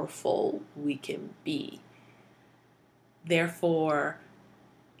powerful we can be. Therefore,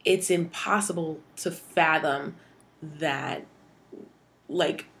 it's impossible to fathom that,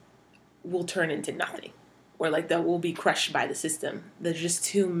 like, we'll turn into nothing. Or, like, that we'll be crushed by the system. There's just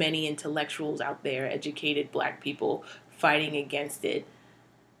too many intellectuals out there, educated Black people, fighting against it,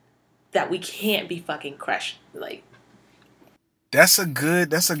 that we can't be fucking crushed. Like, That's a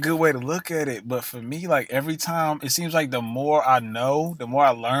good way to look at it. But for me, like every time, it seems like the more I know, the more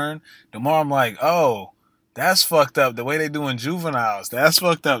I learn, the more I'm like, oh, that's fucked up the way they doing juveniles. That's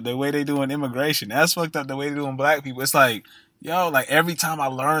fucked up the way they doing immigration. That's fucked up the way they doing Black people. It's like, yo, like every time I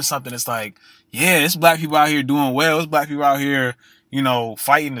learn something, it's like, yeah, it's Black people out here doing well. It's Black people out here,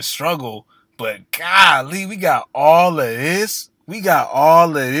 fighting the struggle. But golly, we got all of this. We got all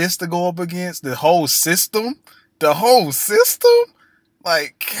of this to go up against the whole system. The whole system?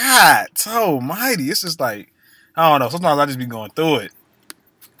 Like, God almighty. It's just like, I don't know. Sometimes I just be going through it.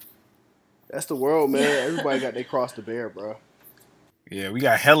 That's the world, man. Everybody got their cross to bear, bro. Yeah, we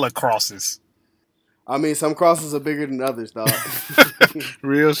got hella crosses. I mean, some crosses are bigger than others, dog.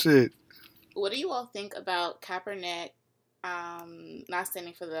 Real shit. What do you all think about Kaepernick not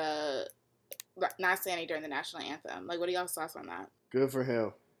standing during the national anthem? Like, what are y'all's thoughts on that? Good for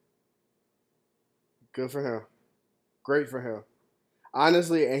him. Good for him. Great for him.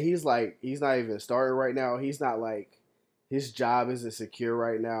 Honestly, and he's not even starting right now. He's not like, his job isn't secure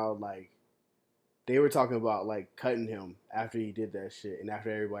right now. Like, they were talking about like cutting him after he did that shit, and after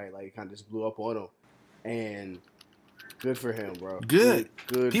everybody like kind of just blew up on him. And good for him, bro. Good.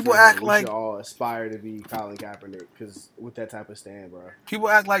 People for act him. like we should all aspire to be Colin Kaepernick, because with that type of stand, bro. People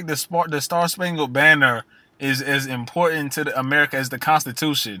act like the Star Spangled Banner is as important to America as the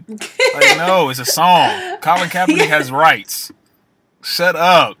Constitution. Like, no, it's a song. Colin Kaepernick has rights. Shut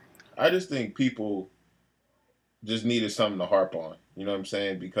up. I just think people just needed something to harp on. You know what I'm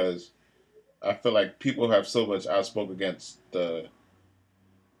saying? Because I feel like people have so much outspoken against the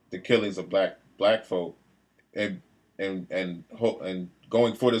killings of black folk, and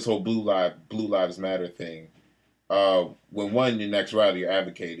going for this whole Blue Lives Matter thing. When your next rally you're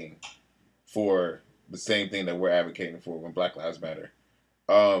advocating for the same thing that we're advocating for when Black Lives Matter.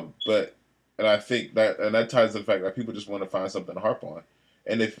 And I think that ties to the fact that people just want to find something to harp on.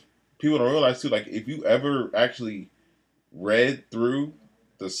 And if people don't realize too, like if you ever actually read through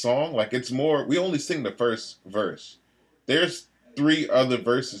the song, like it's more, we only sing the first verse. There's 3 other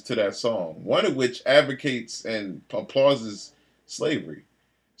verses to that song, one of which advocates and applauses slavery.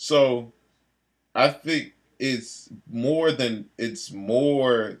 So I think it's more, you know what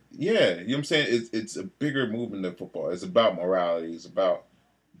I'm saying? It's a bigger movement than football. It's about morality. It's about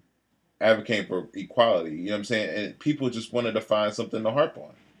advocating for equality. You know what I'm saying? And people just wanted to find something to harp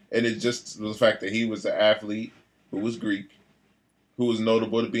on. And it just was the fact that he was an athlete who was Greek, who was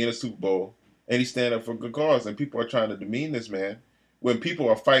notable to be in a Super Bowl, and he stand up for good cause. And people are trying to demean this man when people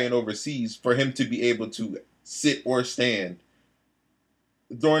are fighting overseas for him to be able to sit or stand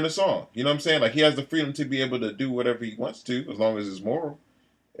during the song. You know what I'm saying? Like, he has the freedom to be able to do whatever he wants to, as long as it's moral.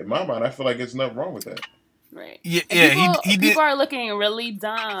 In my mind, I feel like there's nothing wrong with that. Right. Yeah, he did. People are looking really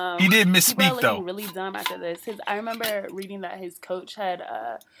dumb. He did People are misspeak looking though. really dumb after this. I remember reading that his coach had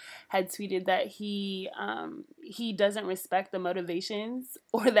tweeted that he doesn't respect the motivations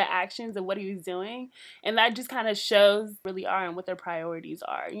or the actions of what he was doing, and that just kind of shows really are and what their priorities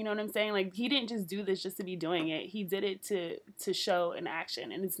are. You know what I'm saying? Like, he didn't just do this just to be doing it. He did it to show an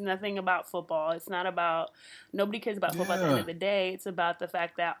action, and it's nothing about football. It's not about, nobody cares about football at the end of the day. It's about the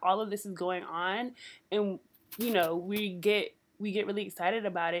fact that all of this is going on, and we get really excited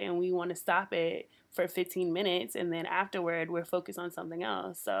about it, and we want to stop it for 15 minutes, and then afterward we're focused on something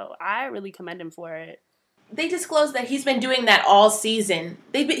else. So I really commend him for it. They disclosed that he's been doing that all season.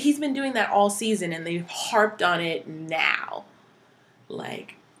 He's been doing that all season, and they've harped on it now.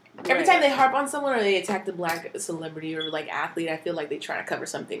 Like, Every time they harp on someone or they attack the black celebrity or like athlete, I feel like they try to cover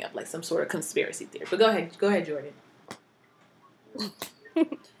something up, like some sort of conspiracy theory. But go ahead, Jordan.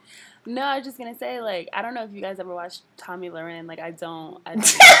 No, I was just gonna say, like, I don't know if you guys ever watched Tommy Loren. Like, I don't.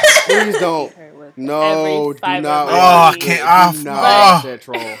 Please don't. No, do not. I can't. Do not watch that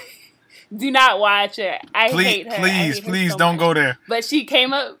troll. Do not watch it. I hate her. Please don't go there. But she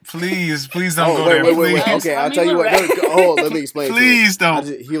came up. Please don't go there. Wait. Okay, I'll tell you what. Let me explain. Please don't.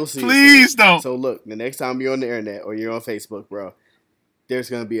 He'll see. Please don't. So look, the next time you're on the internet or you're on Facebook, bro,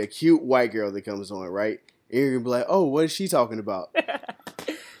 there's gonna be a cute white girl that comes on, right? And you're gonna be like, oh, what is she talking about?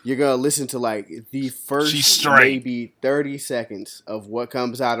 You're going to listen to, like, the first maybe 30 seconds of what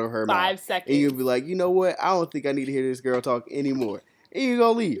comes out of her mouth. 5 seconds. And you'll be like, you know what? I don't think I need to hear this girl talk anymore. And you're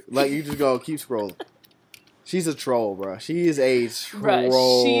going to leave. Like, you just going to keep scrolling. She's a troll, bro. She is a troll.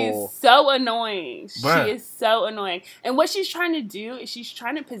 Bruh, she is so annoying. Bruh. She is so annoying. And what she's trying to do is she's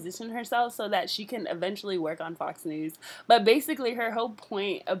trying to position herself so that she can eventually work on Fox News. But basically her whole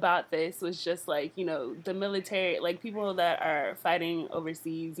point about this was just like, you know, the military, like people that are fighting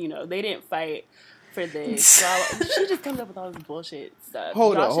overseas, you know, they didn't fight for this. So she just comes up with all this bullshit stuff.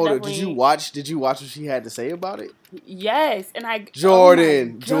 Hold on. Did you watch what she had to say about it? Yes, and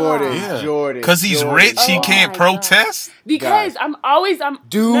Jordan. Because he's rich, he can't protest. Because God. No. I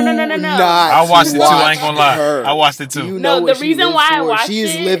watched it too. I ain't gonna lie. I watched it too. You know the reason why I watched she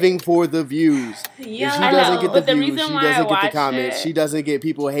is living for the views. Yeah, if she doesn't get the views, she doesn't get the comments, she doesn't get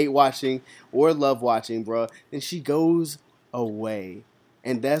people hate watching or love watching, bro. Then she goes away,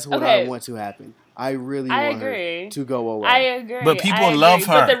 and that's what I want to happen. I really want her to go away. I agree. But people love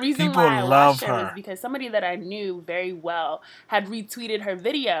her. But the reason why I watched her was because somebody that I knew very well had retweeted her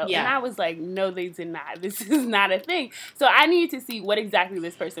video. Yeah. And I was like, no, they did not. This is not a thing. So I needed to see what exactly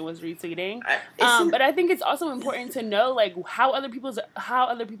this person was retweeting. But I think it's also important to know like how other people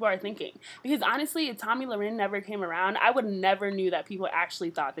are thinking. Because honestly, if Tommy Loren never came around, I would never knew that people actually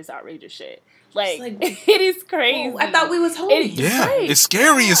thought this outrageous shit. Like it is crazy. I thought we was homies. It's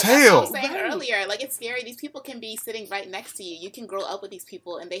scary as hell. That's what I was saying earlier. Like it's scary. These people can be sitting right next to you. You can grow up with these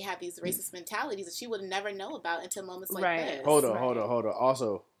people, and they have these racist mentalities that you would never know about until moments like this. Hold on.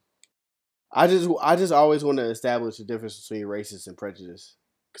 Also, I just always want to establish the difference between racist and prejudice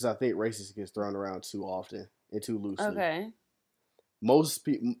because I think racist gets thrown around too often and too loosely. Okay. Most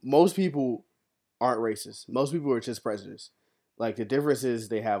people aren't racist. Most people are just prejudiced. Like the difference is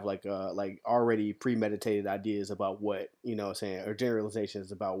they have like already premeditated ideas about what, you know what I'm saying, or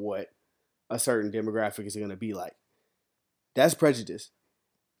generalizations about what a certain demographic is going to be like. That's prejudice.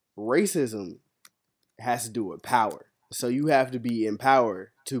 Racism has to do with power. So you have to be in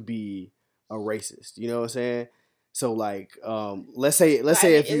power to be a racist. You know what I'm saying? So like, let's say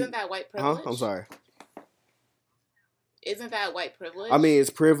if isn't that white privilege? I'm sorry. Isn't that white privilege? I mean,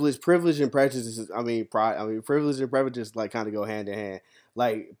 it's privilege. Privilege and prejudice. Privilege and prejudice like kind of go hand in hand.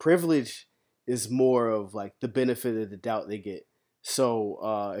 Like privilege is more of like the benefit of the doubt they get.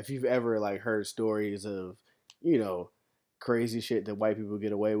 So if you've ever like heard stories of, you know, crazy shit that white people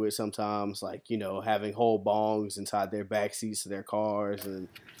get away with sometimes, like, you know, having whole bongs inside their back seats of their cars and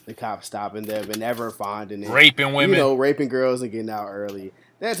the cops stopping them and never finding it, raping women, you know, raping girls and getting out early.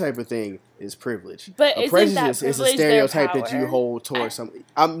 That type of thing is privilege. But a prejudice is a stereotype that you hold towards something.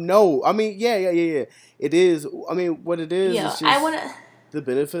 No, I mean, yeah. It is. I mean, what it is is just the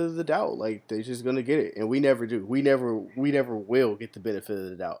benefit of the doubt. Like they're just gonna get it, and we never do. We never will get the benefit of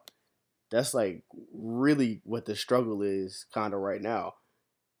the doubt. That's like really what the struggle is, kind of right now.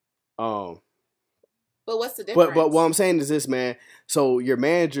 But what's the difference? But what I'm saying is this, man. So your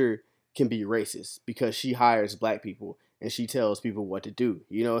manager can be racist because she hires black people. And she tells people what to do.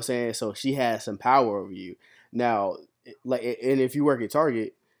 You know what I'm saying? So she has some power over you. Now, like, and if you work at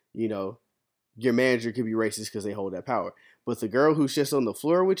Target, you know, your manager could be racist because they hold that power. But the girl who's just on the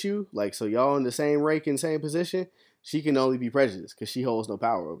floor with you, like, so y'all in the same rank and same position, she can only be prejudiced because she holds no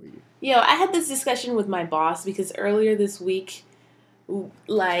power over you. Yo, I had this discussion with my boss because earlier this week,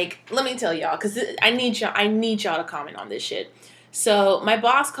 like, let me tell y'all, because I need y'all to comment on this shit. So my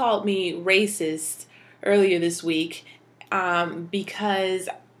boss called me racist earlier this week. Because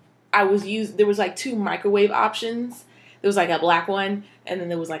there was like two microwave options. There was like a black one and then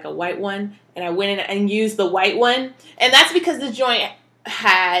there was like a white one. And I went in and used the white one. And that's because the joint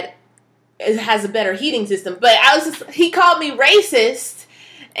has a better heating system. But he called me racist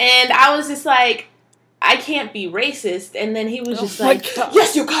and I was just like, I can't be racist. And then he was just like,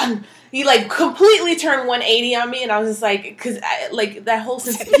 yes, you can. he like completely turned 180 on me, and I was just like, because like that whole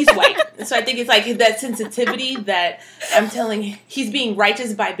he's white, so I think it's like that sensitivity that I'm telling he's being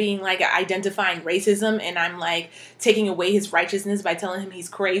righteous by being like identifying racism, and I'm like taking away his righteousness by telling him he's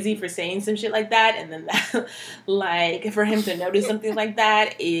crazy for saying some shit like that, and then that like for him to notice something like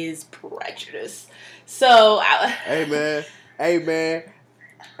that is prejudice. So hey man,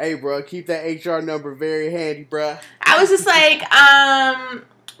 hey bro, keep that HR number very handy, bro. I was just like,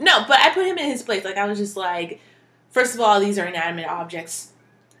 no, but I put him in his place. Like, I was just like, first of all, these are inanimate objects,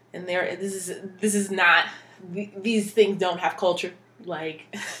 and this is not. These things don't have culture.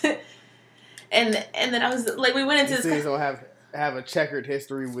 Like, and then I was like, we went into these things don't have a checkered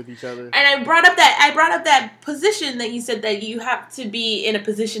history with each other. And I brought up that position that you said that you have to be in a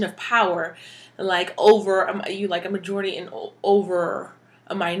position of power, like over you like a majority and over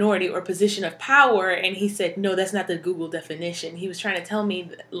a minority or position of power, and he said, no, that's not the Google definition. He was trying to tell me,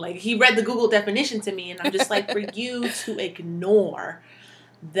 like, he read the Google definition to me, and I'm just like, for you to ignore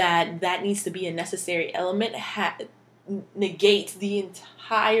that needs to be a necessary element negates the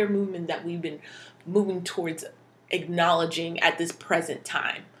entire movement that we've been moving towards acknowledging at this present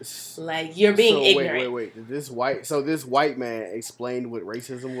time. Like, you're being ignorant. Wait. This white man explained what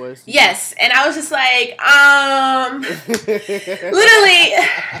racism was? Yes, and I was just like, literally,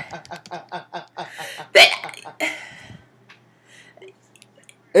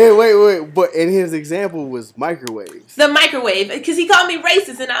 Hey, wait, but in his example was microwaves. The microwave, because he called me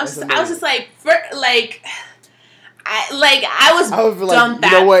racist, and I was just like, I was dumbfounded.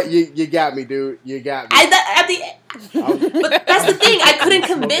 You know what? You got me, dude. You got me. But that's the thing. I couldn't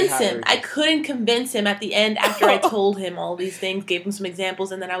convince him. I couldn't convince him at the end after I told him all these things, gave him some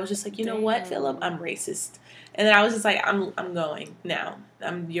examples, and then I was just like, you know what, Philip, I'm racist. And then I was just like, I'm going now.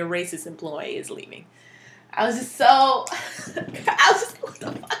 Your racist employee is leaving. I was just so. I was just what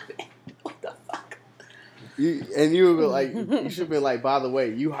the fuck, man? What the fuck? You were like, you should have been like, by the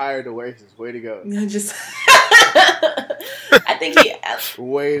way, you hired a racist. Way to go. Just. I think he.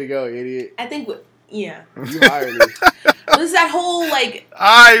 Way to go, idiot. I think. Yeah. You hired me. There's that whole like.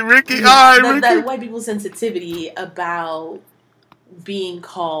 All right, Ricky. That white people's sensitivity about being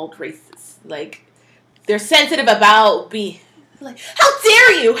called racist. Like, they're sensitive about being. Like, how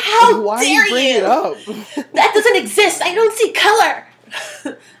dare you? Why dare you? Bring it up? That doesn't exist. I don't see color.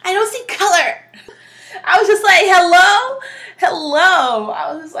 I don't see color. I was just like, hello.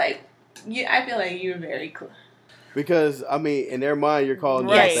 I was just like, yeah. I feel like you're very cool. Because I mean, in their mind, you're calling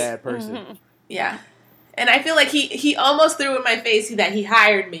me a bad person. Mm-hmm. Yeah, and I feel like he almost threw in my face that he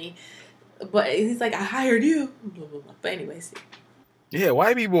hired me, but he's like, I hired you. Blah, blah, blah. But anyways, yeah,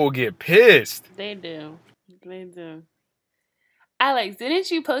 white people will get pissed. They do. Alex,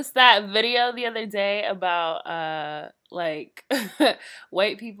 didn't you post that video the other day about like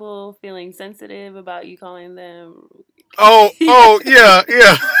white people feeling sensitive about you calling them? Oh yeah.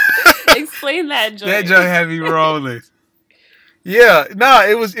 Explain that joke. That joke had me rolling. Yeah, no,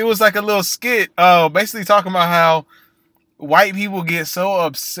 it was like a little skit, basically talking about how white people get so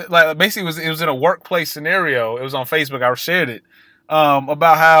upset. Like, basically, it was in a workplace scenario. It was on Facebook. I shared it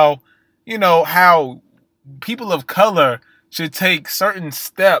about how how people of color should take certain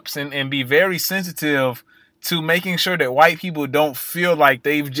steps and be very sensitive to making sure that white people don't feel like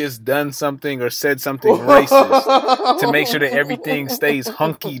they've just done something or said something racist to make sure that everything stays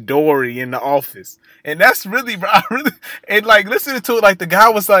hunky-dory in the office. And that's really, and like listening to it, like the guy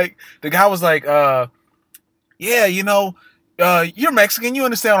was like, yeah, you're Mexican, you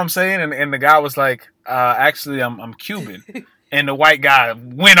understand what I'm saying? And the guy was like, actually, I'm Cuban. And the white guy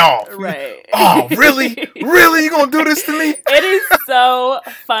went off. Right. Oh, really? Really? You gonna do this to me? It is so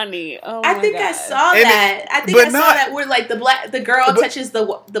funny. Oh my I think God. I saw that. I think I saw that where like the girl touches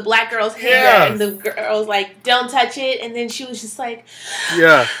the black girl's hair, and the girl's like, "Don't touch it," and then she was just like,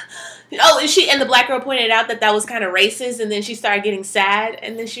 "Yeah." Oh, and the black girl pointed out that was kind of racist, and then she started getting sad,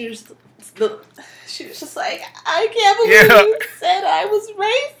 and then she was just like, "I can't believe you said I was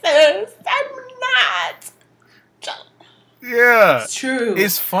racist. I'm not." Yeah, it's true.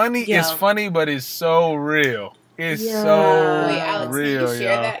 It's funny. Yeah. It's funny, but it's so real. It's so Wait, Alex, real. Can you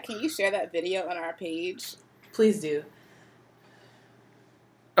share that? Can you share that video on our page? Please do.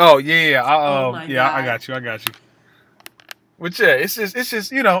 Oh yeah. I got you. But yeah, it's just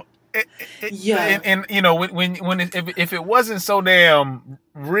and if it wasn't so damn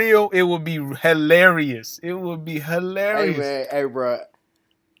real, it would be hilarious. It would be hilarious. Hey man, hey bro.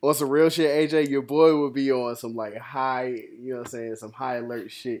 On some real shit, AJ, your boy would be on some like high, you know what I'm saying, some high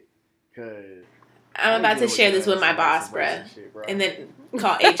alert shit. Cause I'm about to share this with my boss, bruh. And then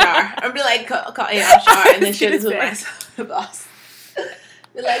call HR. I'm be like, call HR and then share this with my boss.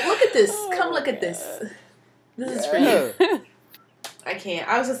 Be like, look at at this. Oh Come my look at God. this. This is for you. Yeah. I can't.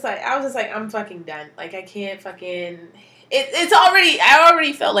 I was just like, I'm fucking done. Like, I can't fucking. It's already. I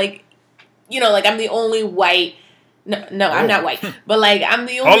already felt like, like I'm the only white. No, I'm not white, but like I'm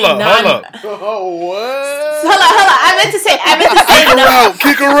the only Hold up. Oh, what? Hold on. I meant to say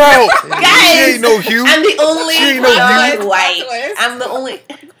Kick her out. Guys, She ain't no Hugh. I'm the only She ain't no non-white. I'm the only.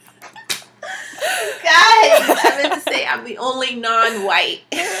 Guys, I meant to say I'm the only non-white.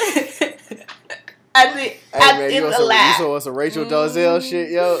 Hey, man, you saw some Rachel Dolezal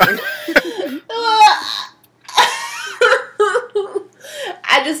shit, yo.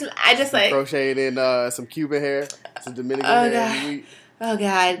 I just like crocheted in some Cuban hair, some Dominican hair every week. Oh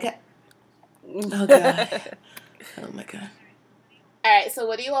God. Oh God. Oh my God. All right, so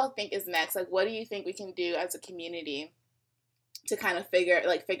what do you all think is next? Like, what do you think we can do as a community to kind of figure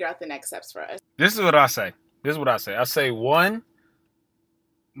out the next steps for us? This is what I say. I say, one,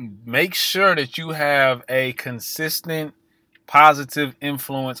 make sure that you have a consistent, positive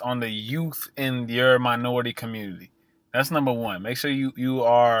influence on the youth in your minority community. That's number one. Make sure you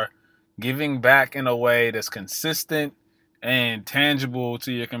are giving back in a way that's consistent and tangible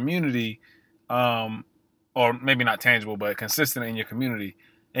to your community, or maybe not tangible, but consistent in your community.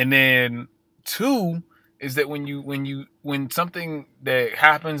 And then two is that when something that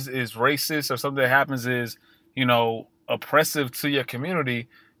happens is racist or something that happens is, oppressive to your community,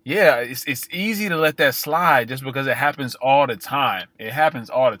 yeah, it's easy to let that slide just because it happens all the time.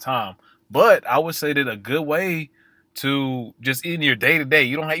 But I would say that a good way to just in your day-to-day,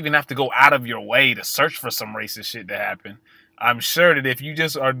 you don't even have to go out of your way to search for some racist shit to happen. I'm sure that if you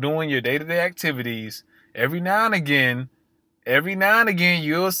just are doing your day-to-day activities, every now and again,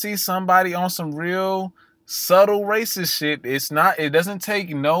 you'll see somebody on some real subtle racist shit. It doesn't take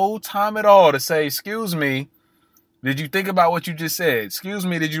no time at all to say, excuse me, did you think about what you just said? Excuse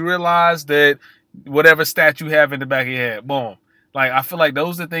me, did you realize that whatever stat you have in the back of your head, boom. Like, I feel like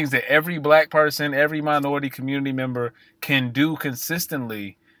those are things that every black person, every minority community member can do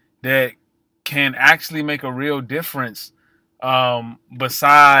consistently that can actually make a real difference,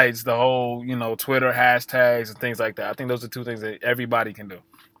 besides the whole, Twitter hashtags and things like that. I think those are two things that everybody can do.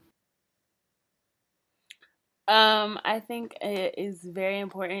 I think it is very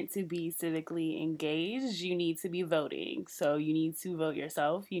important to be civically engaged. You need to be voting. So you need to vote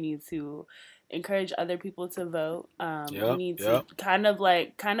yourself. You need to encourage other people to vote. You need to kind of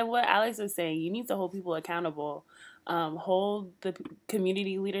what Alex was saying. You need to hold people accountable. Hold the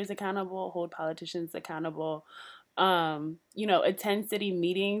community leaders accountable. Hold politicians accountable. Attend city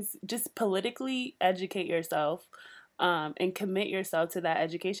meetings. Just politically educate yourself. And commit yourself to that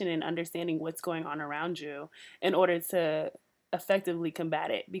education and understanding what's going on around you in order to effectively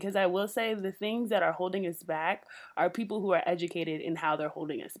combat it. Because I will say the things that are holding us back are people who are educated in how they're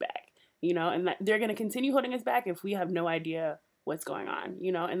holding us back, and that they're going to continue holding us back if we have no idea what's going on,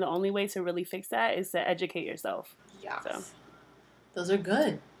 and the only way to really fix that is to educate yourself. Yes. So. Those are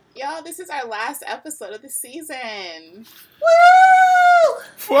good. Y'all, this is our last episode of the season. Woo!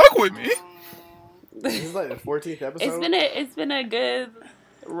 Fuck with me. This is like the 14th episode. It's been a good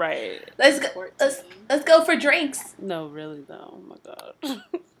right. Let's go for drinks. No, really though. Oh my God.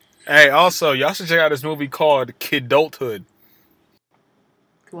 Hey, also, y'all should check out this movie called Kidulthood.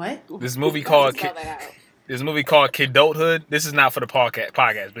 What? This movie called Kidulthood. This is not for the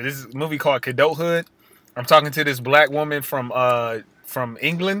podcast, but this is a movie called Kidulthood. I'm talking to this black woman from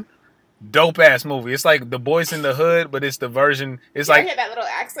England. Dope ass movie. It's like The Boys in the Hood, but it's the version. It's like hear that little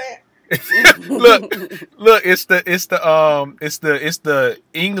accent. look, it's the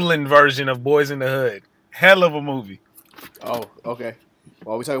England version of Boys in the Hood. Hell of a movie. Oh, okay.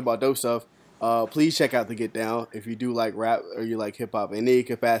 While we talking about dope stuff, please check out The Get Down if you do like rap or you like hip hop in any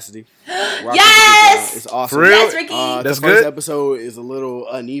capacity. Yes, it's awesome. For real? Yes, Ricky. That's the first good. episode is a little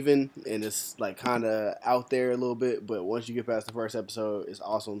uneven and it's like kind of out there a little bit, but once you get past the first episode, it's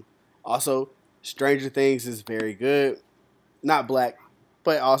awesome. Also, Stranger Things is very good. Not black,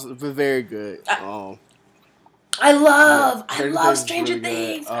 but also very good. I love Stranger really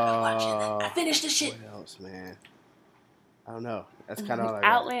Things. I finished the shit. What else, man? I don't know. That's kind of all I got.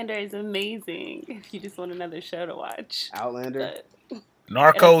 Outlander is amazing. If you just want another show to watch. Outlander.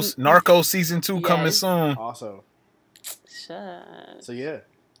 Narcos season 2 coming soon. Also. Shut. So yeah.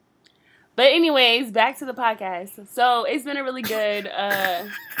 But anyways, back to the podcast. So it's been a really good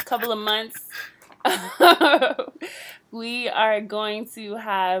couple of months. We are going to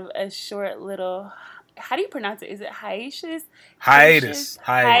have a short little how do you pronounce it? Is it hiatus? Hiatus.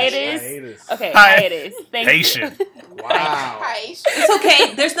 Hiatus. Okay, Hi- hiatus. Thank Haitian. you. Wow. It's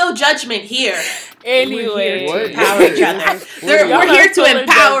okay. There's no judgment here. Anyway, We're here What? to empower each other. Y'all We're here are to full of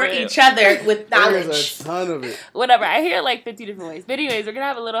empower judgment. each other with There's knowledge. a ton of it. Whatever. I hear like 50 different ways. But anyways, we're gonna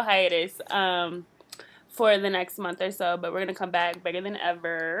have a little hiatus for the next month or so, but we're gonna come back bigger than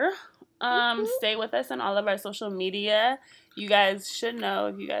ever. Stay with us on all of our social media. You guys should know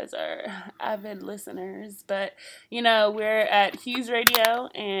if you guys are avid listeners, but we're at Hughes Radio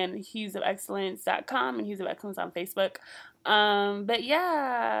and HughesOfExcellence.com and Hughes of Excellence on Facebook. But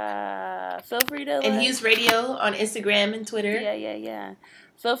yeah, feel free to And Hughes Radio on Instagram and Twitter. Yeah.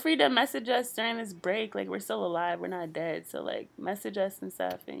 Feel free to message us during this break. Like, we're still alive. We're not dead. So, like, message us and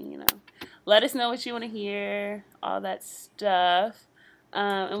stuff. And, let us know what you want to hear. All that stuff.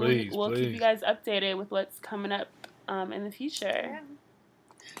 And we'll keep you guys updated with what's coming up in the future.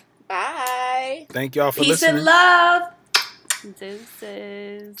 Bye. Thank y'all for Peace listening. and love.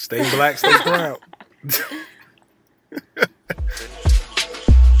 Deuces. Stay black, stay proud.